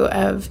too,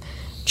 of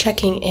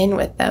checking in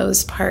with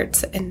those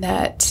parts, and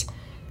that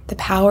the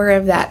power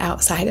of that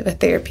outside of a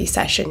therapy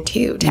session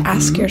too, to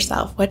ask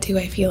yourself, what do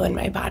I feel in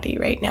my body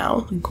right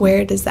now?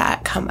 Where does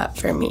that come up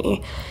for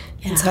me?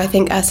 And so I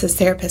think us as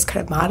therapists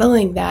kind of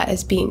modeling that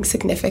as being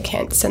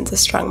significant sends a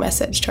strong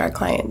message to our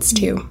clients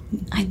too.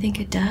 I think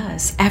it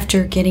does.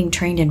 After getting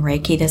trained in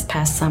Reiki this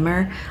past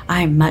summer,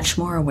 I'm much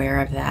more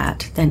aware of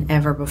that than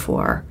ever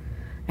before.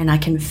 And I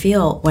can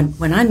feel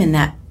when I'm in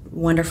that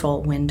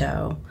wonderful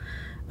window,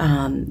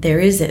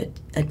 there is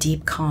a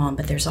deep calm,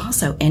 but there's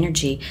also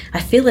energy. I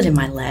feel it in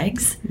my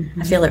legs.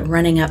 I feel it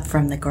running up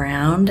from the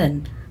ground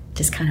and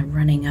just kind of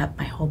running up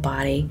my whole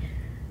body,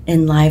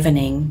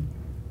 enlivening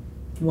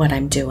what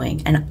I'm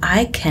doing. And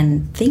I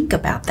can think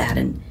about that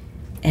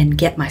and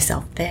get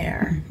myself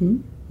there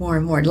more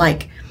and more.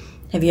 Like,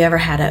 have you ever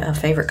had a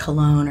favorite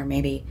cologne, or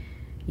maybe,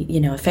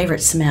 a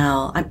favorite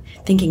smell? I'm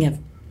thinking of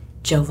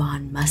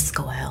Jovan Musk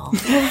Oil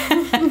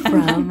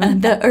from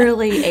the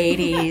early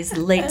 80s,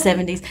 late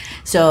 70s.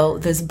 So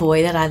this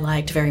boy that I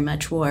liked very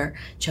much wore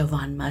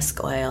Jovan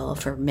Musk Oil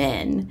for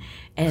men.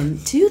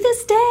 And to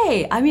this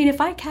day, I mean, if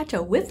I catch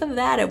a whiff of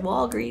that at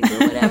Walgreens or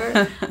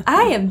whatever,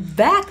 I am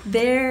back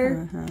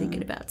there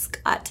thinking about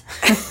Scott.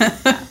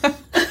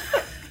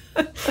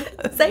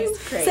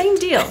 Same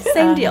deal.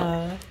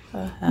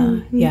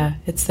 Yeah,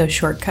 it's those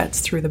shortcuts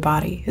through the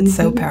body. It's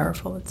so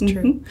powerful. It's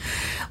true.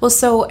 Well,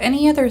 so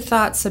any other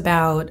thoughts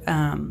about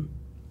kind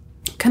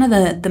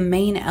of the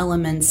main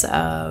elements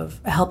of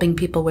helping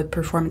people with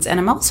performance? And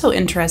I'm also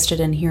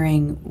interested in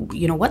hearing,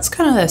 what's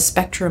kind of the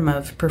spectrum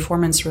of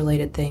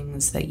performance-related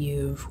things that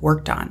you've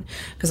worked on?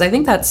 Because I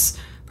think that's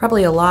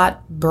probably a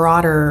lot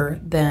broader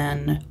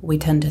than we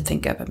tend to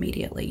think of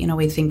immediately.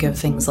 We think of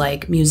things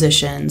like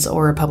musicians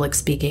or public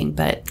speaking,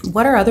 but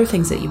what are other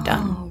things that you've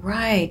done? Oh,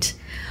 right.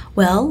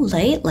 Well,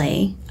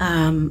 lately,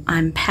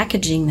 I'm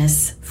packaging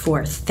this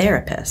for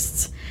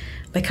therapists,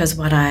 because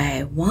what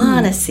I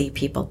want to see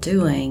people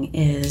doing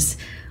is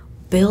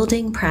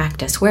building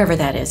practice, wherever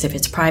that is, if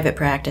it's private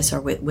practice or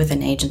with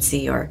an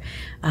agency or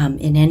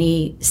in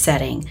any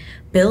setting,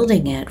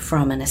 building it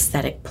from an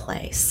aesthetic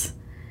place.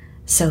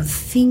 So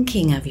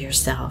thinking of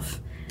yourself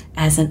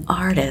as an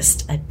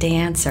artist, a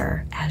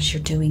dancer, as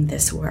you're doing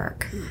this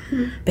work,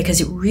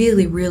 because it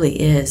really, really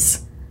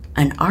is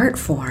an art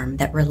form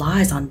that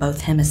relies on both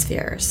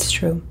hemispheres. It's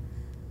true.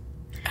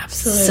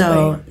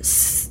 Absolutely.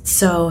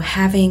 So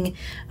having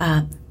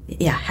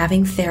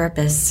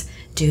therapists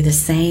do the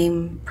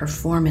same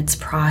performance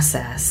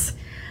process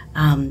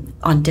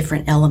on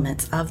different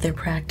elements of their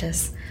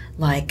practice,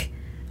 like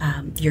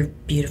your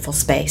beautiful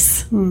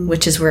space,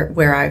 which is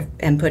where I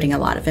am putting a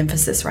lot of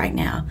emphasis right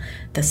now,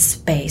 the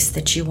space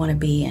that you want to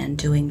be in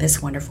doing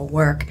this wonderful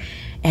work,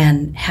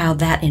 and how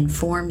that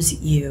informs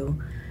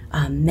you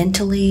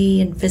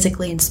mentally and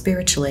physically and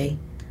spiritually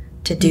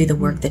to do the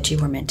work that you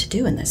were meant to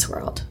do in this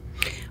world.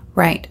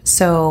 Right.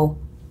 So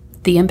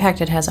the impact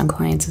it has on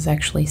clients is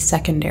actually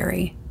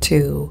secondary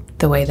to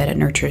the way that it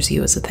nurtures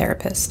you as a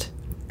therapist.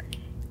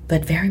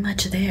 But very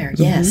much there.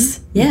 Yes.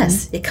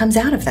 It comes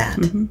out of that.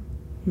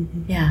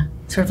 Yeah.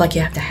 Sort of like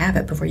you have to have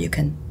it before you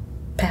can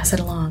pass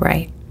it along.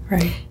 Right. I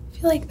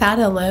feel like that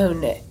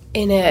alone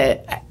in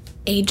a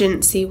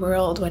agency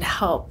world would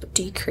help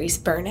decrease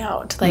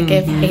burnout. Like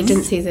if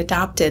agencies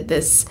adopted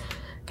this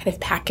kind of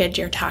package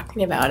you're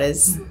talking about,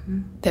 as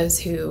those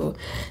who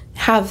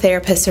have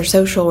therapists or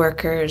social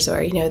workers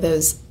or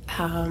those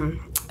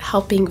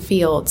helping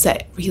fields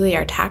that really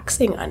are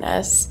taxing on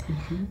us,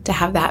 to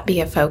have that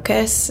be a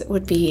focus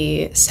would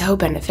be so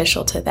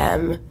beneficial to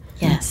them.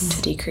 Yes.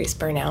 To decrease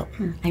burnout.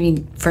 I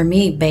mean, for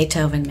me,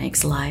 Beethoven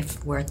makes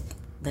life worth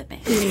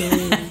living.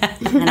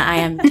 And I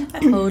am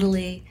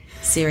totally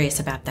serious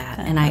about that.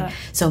 And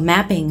so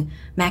mapping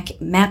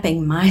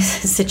my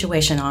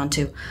situation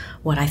onto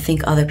what I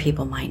think other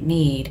people might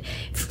need.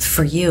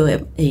 For you,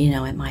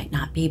 it might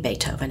not be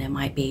Beethoven. It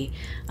might be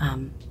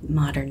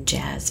modern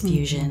jazz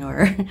fusion,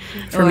 or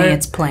For me,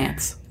 it's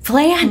plants.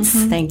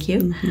 Thank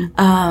you.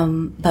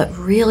 But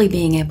really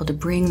being able to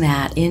bring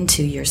that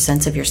into your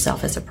sense of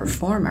yourself as a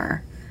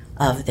performer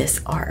of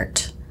this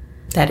art.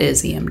 That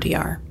is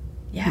EMDR.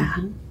 Yeah.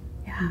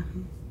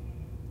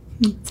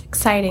 It's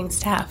exciting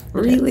stuff.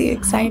 Really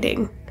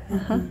exciting.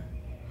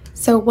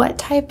 So what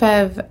type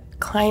of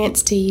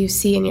clients do you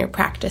see in your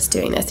practice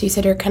doing this? You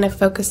said you're kind of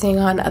focusing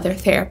on other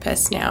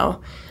therapists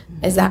now.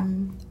 Is that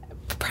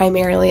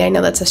primarily, I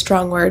know that's a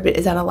strong word, but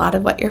is that a lot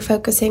of what you're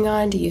focusing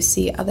on? Do you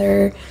see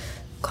other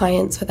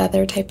clients with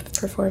other type of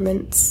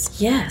performance?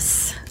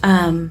 Yes.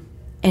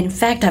 In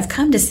fact, I've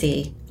come to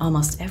see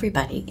almost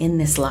everybody in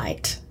this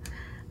light.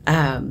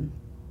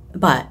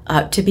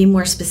 But to be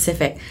more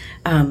specific,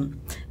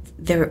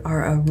 there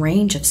are a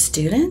range of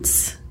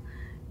students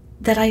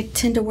that I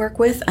tend to work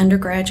with,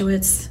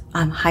 undergraduates,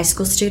 high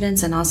school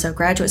students, and also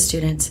graduate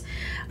students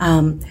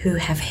who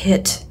have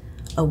hit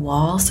a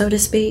wall, so to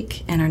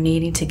speak, and are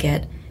needing to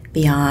get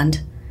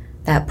beyond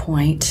that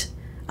point,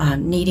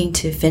 needing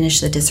to finish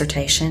the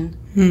dissertation,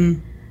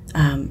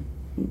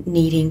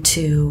 needing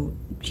to,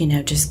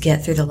 just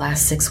get through the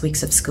last 6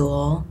 weeks of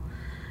school,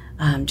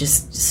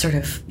 just sort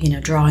of,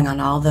 drawing on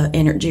all the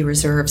energy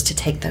reserves to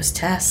take those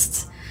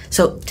tests.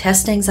 So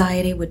test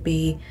anxiety would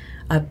be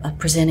a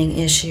presenting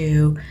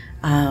issue.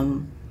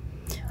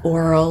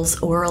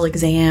 Oral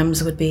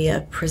exams would be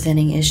a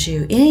presenting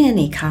issue.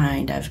 Any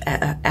kind of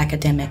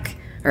academic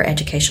or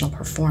educational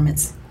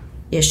performance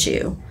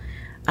issue.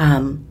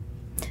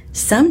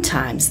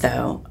 Sometimes,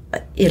 though,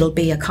 it'll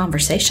be a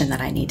conversation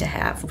that I need to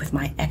have with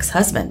my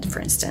ex-husband, for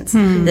instance.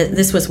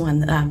 This was one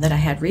that I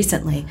had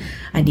recently.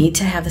 I need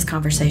to have this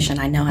conversation.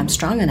 I know I'm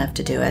strong enough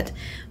to do it,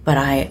 but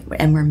I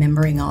am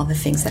remembering all the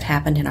things that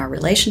happened in our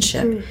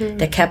relationship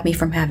that kept me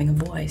from having a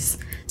voice.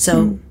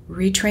 So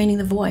retraining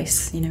the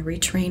voice,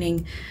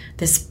 retraining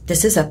this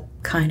is a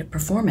kind of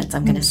performance.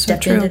 I'm going to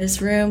step into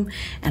this room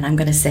and I'm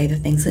going to say the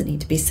things that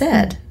need to be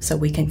said so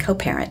we can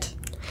co-parent.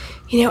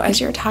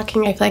 As you're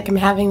talking, I feel like I'm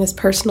having this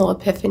personal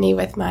epiphany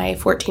with my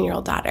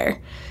 14-year-old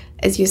daughter.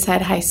 As you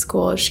said, high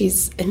school,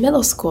 she's in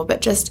middle school, but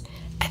just,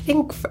 I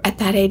think at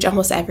that age,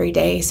 almost every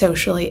day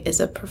socially is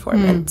a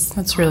performance.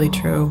 That's really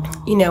true.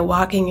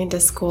 Walking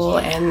into school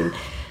and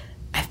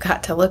I've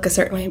got to look a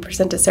certain way and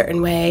present a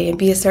certain way and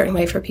be a certain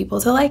way for people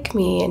to like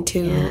me and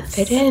to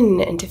fit in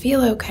and to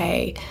feel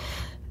okay.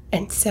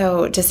 And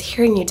so just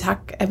hearing you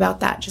talk about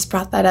that just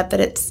brought that up,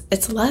 that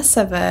it's less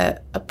of a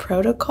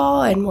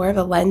protocol and more of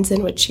a lens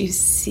in which you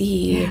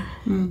see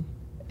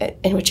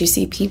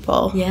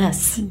people.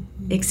 Yes,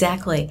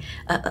 exactly.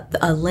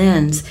 A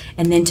lens.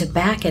 And then to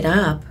back it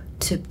up,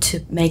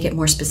 to make it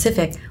more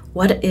specific,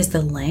 what is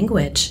the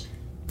language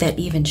that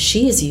even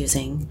she is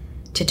using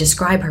to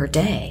describe her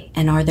day?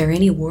 And are there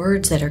any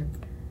words that are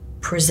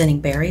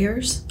presenting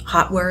barriers?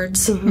 Hot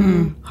words?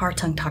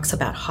 Hartung talks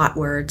about hot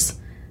words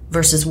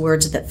versus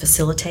words that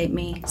facilitate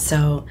me.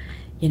 So,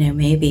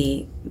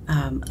 maybe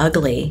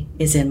ugly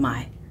is in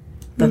my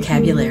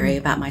vocabulary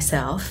about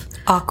myself.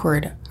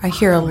 Awkward. I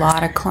hear a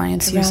lot of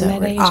clients use that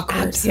word.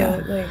 Awkward.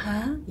 Absolutely.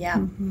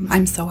 Yeah.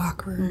 I'm so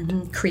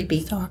awkward.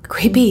 Creepy. So awkward.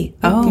 Creepy.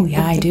 Oh,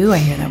 yeah, I do. I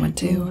hear that one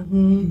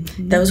too.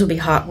 Those would be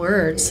hot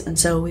words. And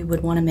so we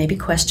would want to maybe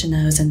question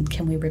those, and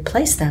can we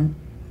replace them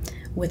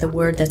with a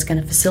word that's going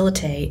to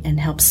facilitate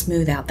and help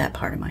smooth out that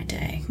part of my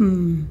day?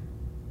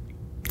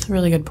 It's a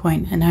really good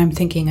point. And I'm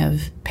thinking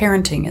of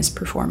parenting as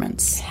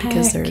performance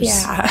because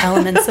there's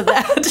elements of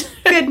that.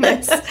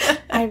 Goodness.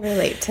 I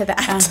relate to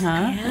that.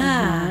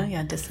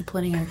 Yeah,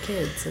 disciplining our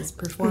kids as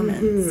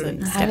performance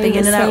and stepping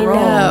into that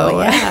role.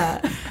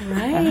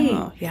 Right.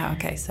 Oh, yeah,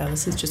 okay. So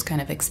this is just kind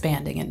of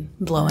expanding and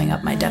blowing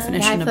up my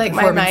definition of like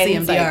performance my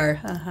mind's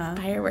EMDR. Like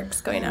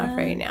fireworks going off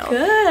right now.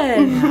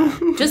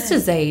 Good. Just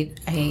as a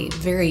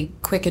very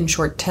quick and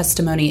short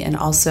testimony and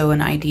also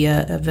an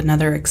idea of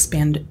another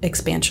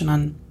expansion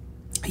on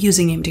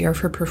using EMDR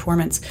for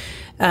performance.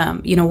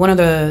 One of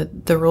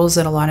the rules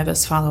that a lot of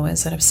us follow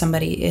is that if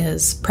somebody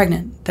is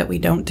pregnant, that we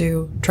don't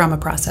do trauma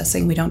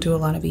processing. We don't do a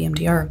lot of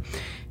EMDR.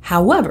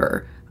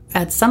 However,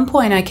 at some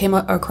point I came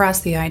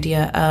across the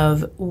idea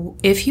of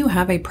if you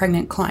have a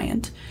pregnant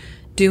client,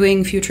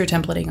 doing future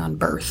templating on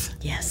birth.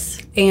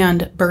 Yes.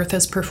 And birth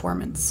as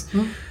performance.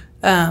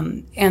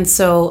 And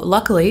so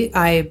luckily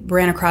I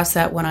ran across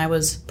that when I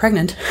was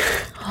pregnant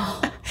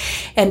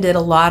and did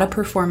a lot of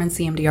performance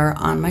EMDR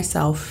on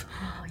myself.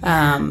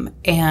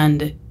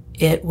 And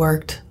it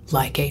worked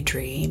like a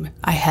dream.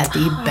 I had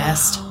the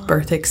best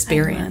birth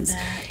experience.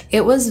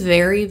 It was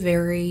very,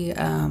 very,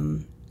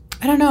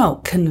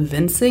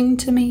 convincing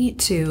to me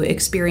to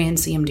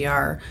experience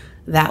EMDR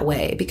that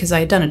way because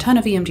I had done a ton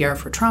of EMDR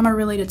for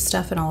trauma-related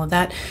stuff and all of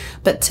that.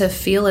 But to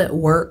feel it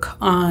work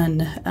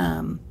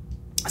on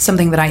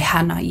something that I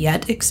had not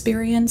yet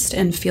experienced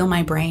and feel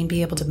my brain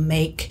be able to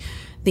make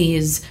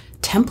these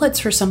templates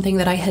for something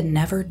that I had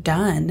never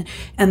done.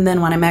 And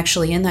then when I'm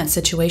actually in that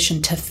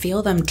situation, to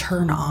feel them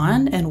turn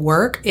on and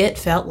work, it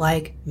felt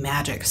like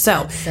magic.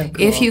 So cool.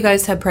 If you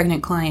guys have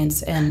pregnant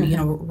clients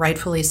and,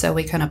 rightfully so,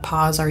 we kind of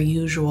pause our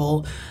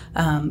usual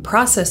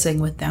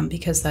processing with them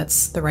because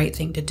that's the right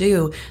thing to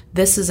do.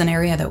 This is an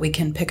area that we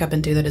can pick up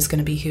and do that is going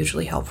to be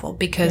hugely helpful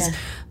because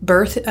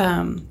birth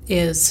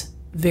is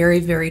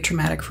very, very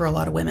traumatic for a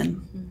lot of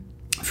women.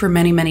 For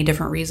many, many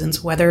different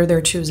reasons, whether they're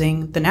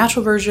choosing the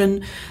natural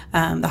version,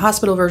 the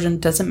hospital version,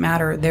 doesn't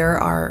matter. There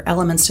are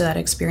elements to that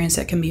experience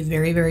that can be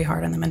very, very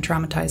hard on them and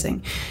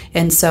traumatizing.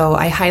 And so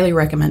I highly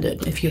recommend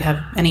it if you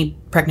have any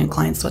pregnant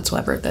clients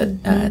whatsoever, that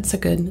it's a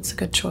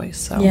good choice.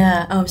 So.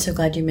 Yeah, I'm so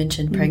glad you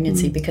mentioned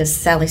pregnancy because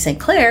Sally St.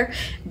 Clair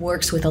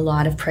works with a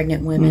lot of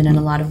pregnant women and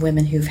a lot of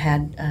women who've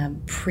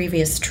had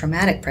previous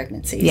traumatic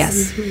pregnancies.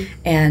 Yes.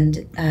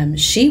 And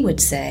she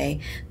would say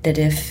that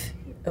if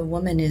a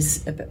woman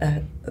is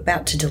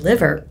about to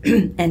deliver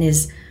and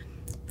is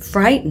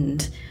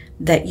frightened,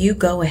 that you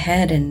go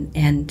ahead and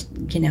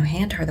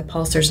hand her the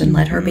pulsars and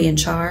let her be in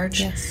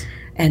charge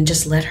and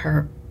just let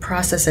her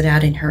process it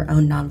out in her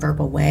own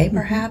nonverbal way,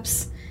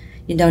 perhaps.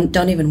 You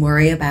don't even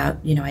worry about,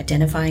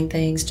 identifying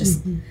things.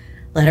 Just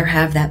let her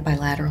have that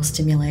bilateral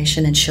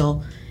stimulation and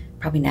she'll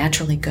probably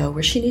naturally go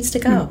where she needs to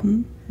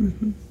go.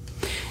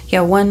 Yeah,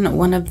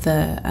 one of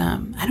the,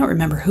 I don't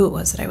remember who it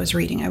was that I was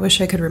reading. I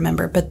wish I could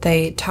remember, but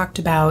they talked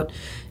about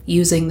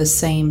using the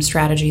same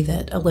strategy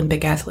that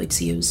Olympic athletes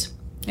use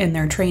in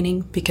their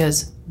training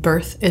because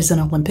birth is an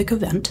Olympic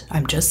event.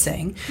 I'm just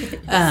saying.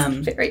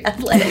 Very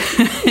athletic.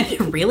 It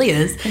really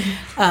is.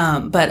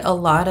 But a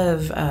lot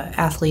of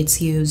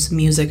athletes use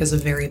music as a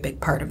very big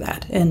part of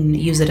that and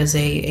use it as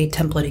a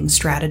templating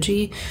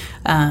strategy.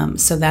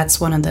 So that's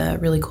one of the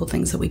really cool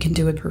things that we can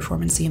do with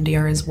Performance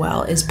EMDR as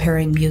well, is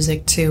pairing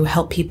music to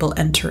help people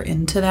enter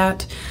into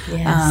that.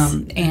 Yes.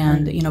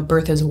 And, you know,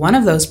 birth is one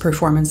of those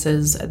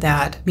performances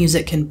that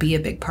music can be a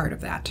big part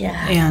of that.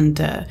 Yeah.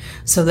 And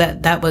so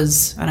that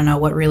was, I don't know,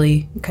 what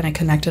really kind of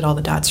connected all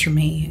the dots for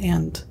me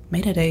and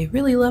made it a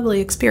really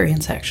lovely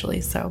experience,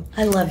 actually. So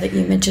I love that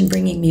you mentioned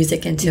bringing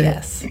music into it.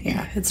 yes,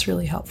 yeah, it's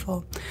really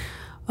helpful.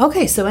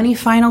 Okay, so any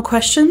final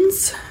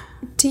questions?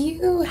 Do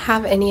you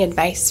have any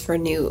advice for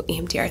new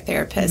EMDR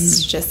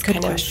therapists? Just good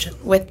kind question.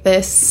 of with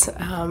this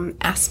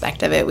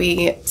aspect of it,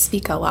 we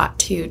speak a lot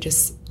to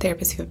just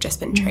therapists who have just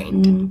been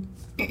trained.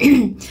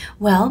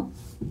 Well,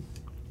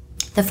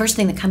 the first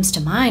thing that comes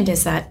to mind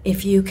is that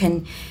if you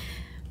can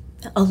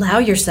allow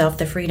yourself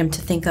the freedom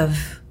to think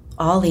of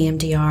all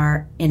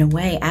EMDR in a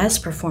way as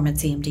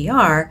Performance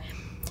EMDR,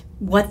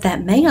 what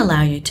that may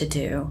allow you to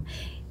do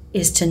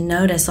is to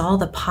notice all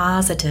the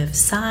positive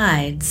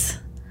sides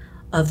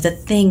of the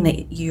thing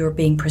that you're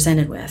being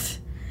presented with,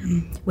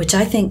 which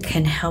I think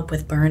can help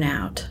with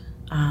burnout.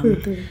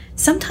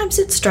 Sometimes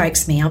it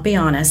strikes me, I'll be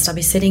honest, I'll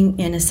be sitting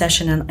in a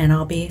session and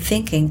I'll be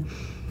thinking,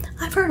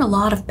 I've heard a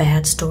lot of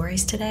bad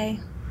stories today.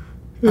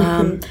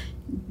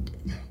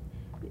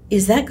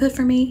 Is that good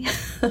for me?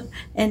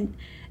 and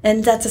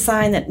that's a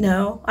sign that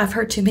no, I've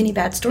heard too many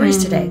bad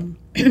stories today.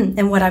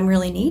 And what I'm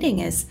really needing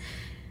is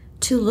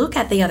to look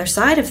at the other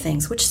side of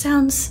things, which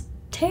sounds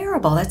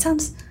terrible. That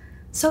sounds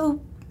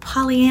so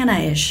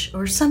Pollyanna-ish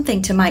or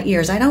something to my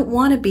ears. I don't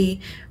want to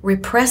be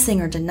repressing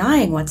or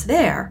denying what's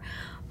there,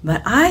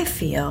 but I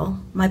feel,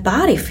 my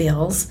body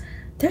feels,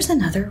 there's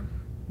another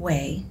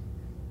way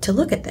to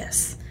look at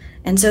this.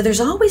 And so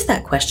there's always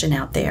that question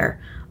out there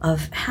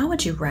of how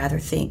would you rather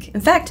think?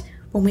 In fact,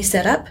 when we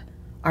set up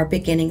our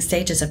beginning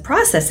stages of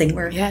processing,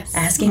 we're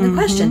asking the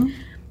question,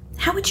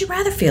 how would you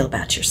rather feel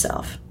about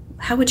yourself?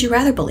 How would you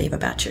rather believe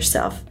about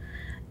yourself?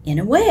 In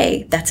a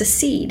way, that's a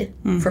seed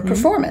for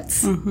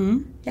performance.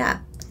 Yeah.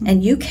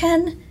 And you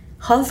can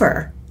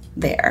hover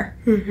there.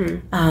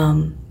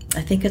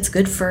 I think it's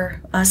good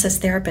for us as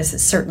therapists.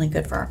 It's certainly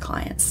good for our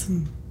clients.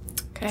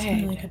 Okay. That's a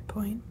really good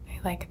point. I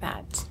like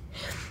that.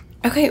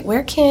 Okay,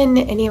 where can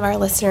any of our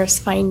listeners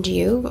find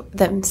you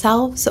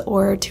themselves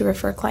or to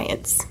refer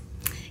clients?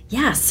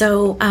 Yeah,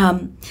 so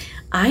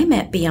I'm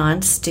at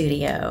Beyond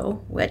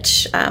Studio,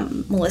 which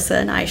Melissa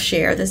and I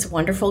share this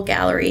wonderful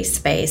gallery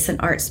space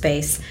and art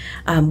space.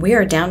 We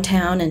are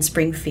downtown in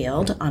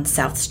Springfield on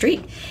South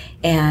Street,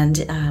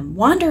 and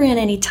wander in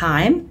any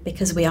time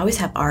because we always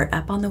have art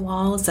up on the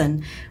walls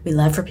and we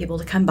love for people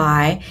to come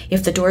by.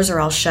 If the doors are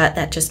all shut,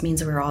 that just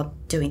means we're all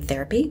doing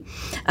therapy.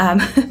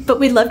 But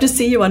we'd love to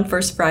see you on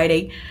First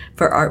Friday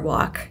for Art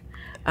Walk.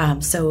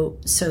 So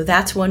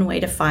that's one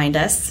way to find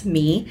us,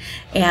 me,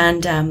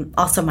 and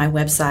also my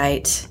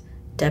website,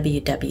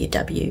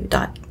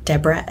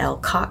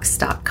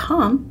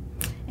 www.deboralcox.com,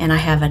 and I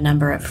have a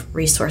number of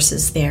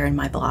resources there in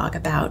my blog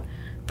about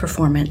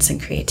performance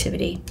and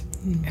creativity.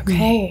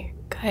 Okay,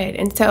 good.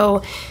 And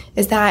so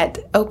is that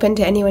open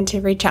to anyone to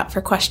reach out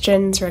for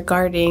questions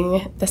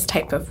regarding this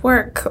type of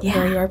work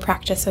or your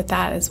practice with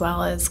that, as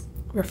well as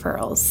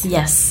referrals?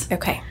 Yes.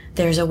 Okay.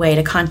 There's a way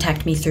to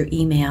contact me through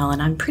email,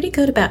 and I'm pretty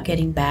good about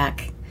getting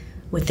back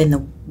within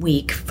the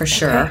week for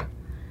sure. Okay.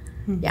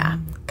 Yeah.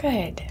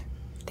 Good.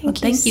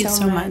 Thank you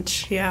so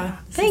much. Yeah.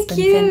 Thank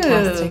you.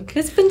 Fantastic.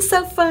 It's been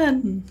so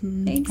fun.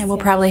 Thanks. And we'll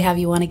probably have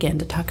you on again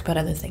to talk about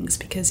other things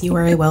because you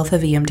are a wealth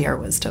of EMDR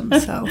wisdom.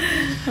 So,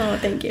 Oh,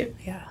 thank you.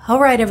 yeah. All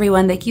right,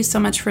 everyone. Thank you so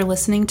much for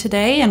listening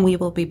today, and we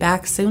will be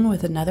back soon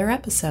with another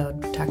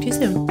episode. Talk to you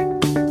soon.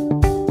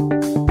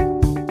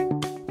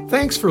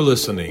 Thanks for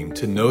listening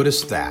to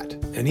Notice That,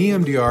 an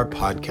EMDR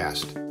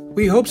podcast.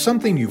 We hope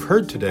something you've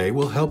heard today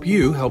will help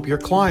you help your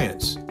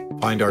clients.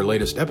 Find our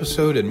latest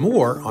episode and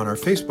more on our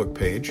Facebook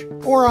page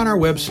or on our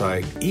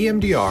website,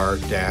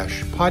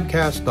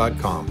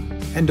 emdr-podcast.com.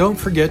 And don't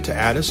forget to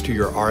add us to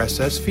your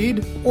RSS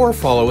feed or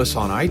follow us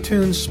on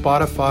iTunes,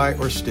 Spotify,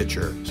 or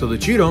Stitcher so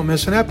that you don't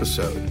miss an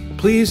episode.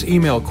 Please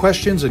email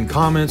questions and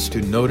comments to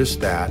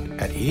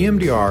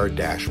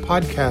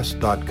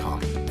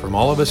noticethat@emdr-podcast.com. From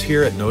all of us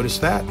here at Notice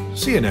That,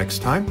 see you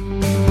next time.